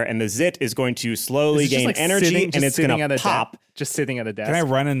surface there, and the zit is going to slowly gain energy, and it's going to pop. Just sitting at a desk. Can I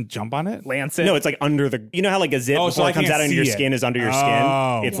run and jump on it? Lance it? No, it's like under the, you know how like a zit before it comes out under your skin is under your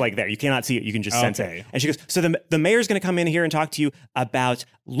skin? It's like there. You cannot see it. You can just sense it. And she goes, so the mayor's going to come in here and talk to you about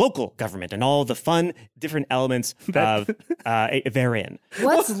local government and all the fun different elements of therein.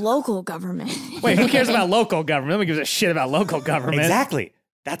 What's local government? Wait, who cares about local government? Nobody gives a shit about local government. Exactly.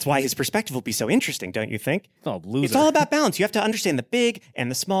 That's why his perspective will be so interesting, don't you think? Oh, loser. It's all about balance. You have to understand the big and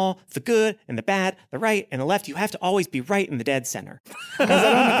the small, the good and the bad, the right and the left. You have to always be right in the dead center. Guys,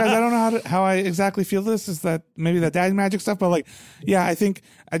 I don't know how I exactly feel this. Is that maybe that daddy magic stuff? But like, yeah,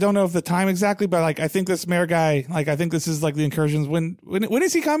 I don't know if the time exactly, but like, I think this mayor guy, like, I think this is like the incursions. When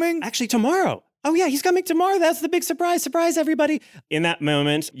is he coming? Actually, tomorrow. Oh yeah, he's coming tomorrow. That's the big surprise. Surprise, everybody. In that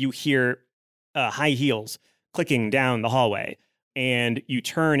moment, you hear high heels clicking down the hallway. And you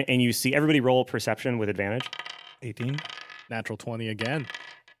turn and you see everybody roll perception with advantage. 18. Natural 20 again.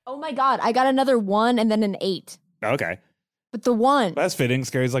 Oh my God, I got another 1 and then an 8. Okay. But the 1. That's fitting.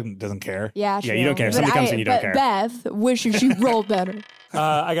 Scary's like, doesn't care. Yeah, true. Yeah, you don't care. If somebody comes in, you don't care. Beth wishes she rolled better.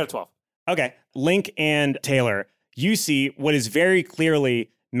 I got a 12. Okay. Link and Taylor, you see what is very clearly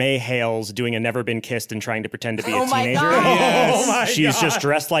May Hales doing a Never Been Kissed and trying to pretend to be a teenager. Yes. She's just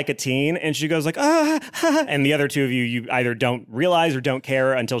dressed like a teen, and she goes like, and the other two of you either don't realize or don't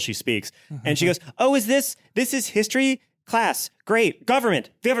care until she speaks. And she goes, oh, this is history class. Great. Government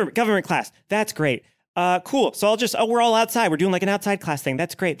class. That's great. Cool. So we're all outside. We're doing like an outside class thing.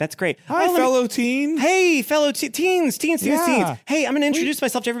 That's great. Hi, fellow teen. Hey, fellow teens. Hey, I'm going to introduce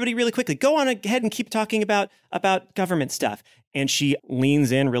myself to everybody really quickly. Go on ahead and keep talking about government stuff. And she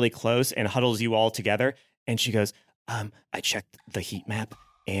leans in really close and huddles you all together. And she goes, I checked the heat map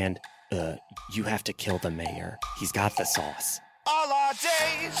and you have to kill the mayor. He's got the sauce. All our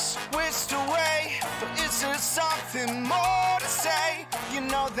days whisked away, but is there something more to say? You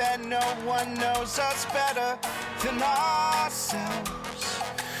know that no one knows us better than ourselves.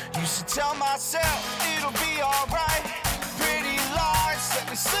 Used to tell myself it'll be alright. Pretty lies let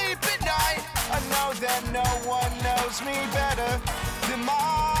me sleep at night. I know that no one knows me better than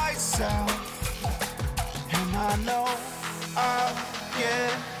myself. And I know I'll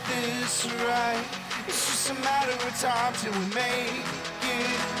get this right. It's just a matter of time till we make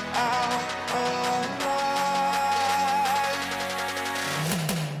it out alive.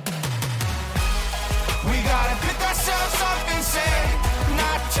 We gotta pick ourselves up and say,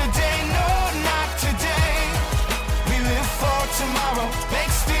 not today, no, not today. We live for tomorrow, make,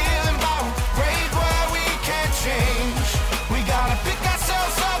 steal, and borrow, break where we can't change. We gotta pick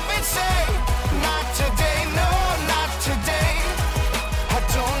ourselves up and say, not today, no, not today. I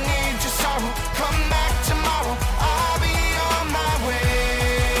don't need your sorrow, come back tomorrow, I'll be on my way.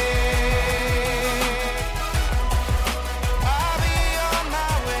 I'll be on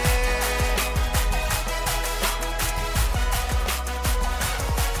my way.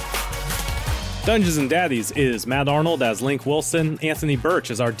 Dungeons and Daddies is Matt Arnold as Link Wilson, Anthony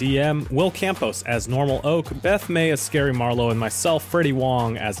Birch as our DM, Will Campos as Normal Oak, Beth May as Scary Marlowe, and myself, Freddie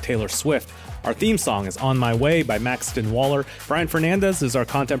Wong, as Taylor Swift. Our theme song is On My Way by Maxton Waller. Brian Fernandez is our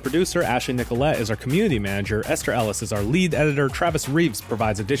content producer. Ashley Nicolette is our community manager. Esther Ellis is our lead editor. Travis Reeves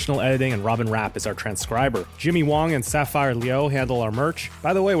provides additional editing, and Robin Rapp is our transcriber. Jimmy Wong and Sapphire Liu handle our merch.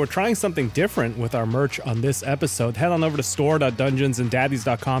 By the way, we're trying something different with our merch on this episode. Head on over to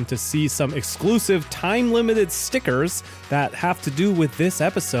store.dungeonsanddaddies.com to see some exclusive time-limited stickers that have to do with this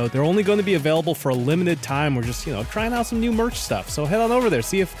episode. They're only going to be available for a limited time. We're just, trying out some new merch stuff. So head on over there,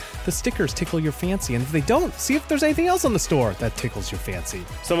 see if the stickers tickle your fancy. And if they don't, see if there's anything else on the store that tickles your fancy.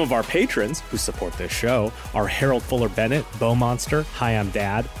 Some of our patrons who support this show are Harold Fuller Bennett, Bo Monster, Hi I'm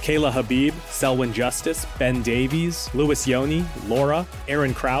Dad, Kayla Habib, Selwyn Justice, Ben Davies, Louis Yoni, Laura,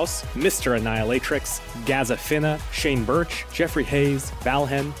 Aaron Krause, Mr. Annihilatrix, Gaza Finna, Shane Birch, Jeffrey Hayes,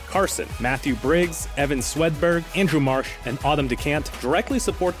 Valhen, Carson, Matthew Briggs, Evan Swedberg, Andrew Marsh, and Autumn DeCant. Directly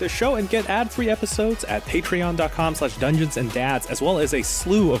support this show and get ad-free episodes at patreon.com/dungeonsanddads, as well as a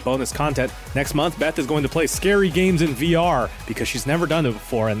slew of bonus content. Next month, Beth is going to play scary games in VR because she's never done it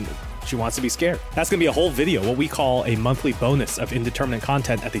before and she wants to be scared. That's going to be a whole video, what we call a monthly bonus of indeterminate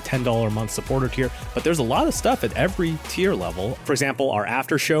content at the $10 a month supporter tier. But there's a lot of stuff at every tier level. For example, our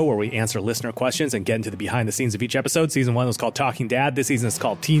after show where we answer listener questions and get into the behind the scenes of each episode. Season 1 was called Talking Dad. This season is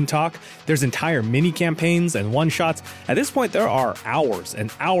called Teen Talk. There's entire mini campaigns and one-shots. At this point, there are hours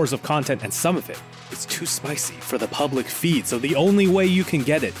and hours of content, and some of it is too spicy for the public feed. So the only way you can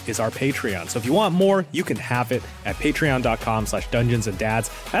get it is our Patreon. So if you want more, you can have it at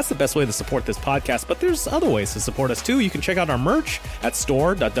patreon.com/dungeonsanddads. That's the best way to support this podcast, but there's other ways to support us too. You can check out our merch at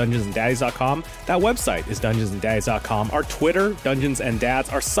store.dungeonsanddaddies.com. That website is dungeonsanddaddies.com. Our Twitter, Dungeons and Dads.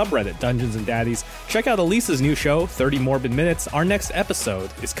 Our subreddit, Dungeons and Daddies. Check out Elisa's new show, 30 Morbid Minutes. Our next episode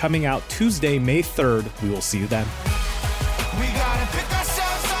is coming out Tuesday, May 3rd. We will see you then. We gotta pick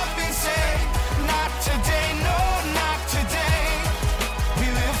ourselves up and say, not today, no, not today. We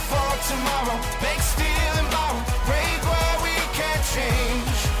live for tomorrow, make, steal, and borrow, break where we can't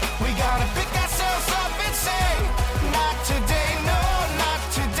change. We gotta pick ourselves up and say, not today, no, not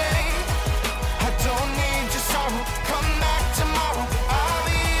today. I don't need your sorrow, come back tomorrow, I'll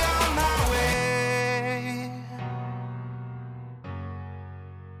be on my way.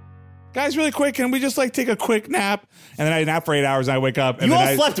 Guys, really quick, can we just take a quick nap? And then I nap for 8 hours and I wake up. And You then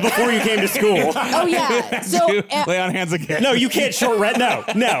all slept before you came to school. Oh, yeah. So, lay on hands again. No, you can't short rent.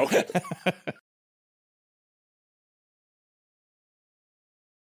 No.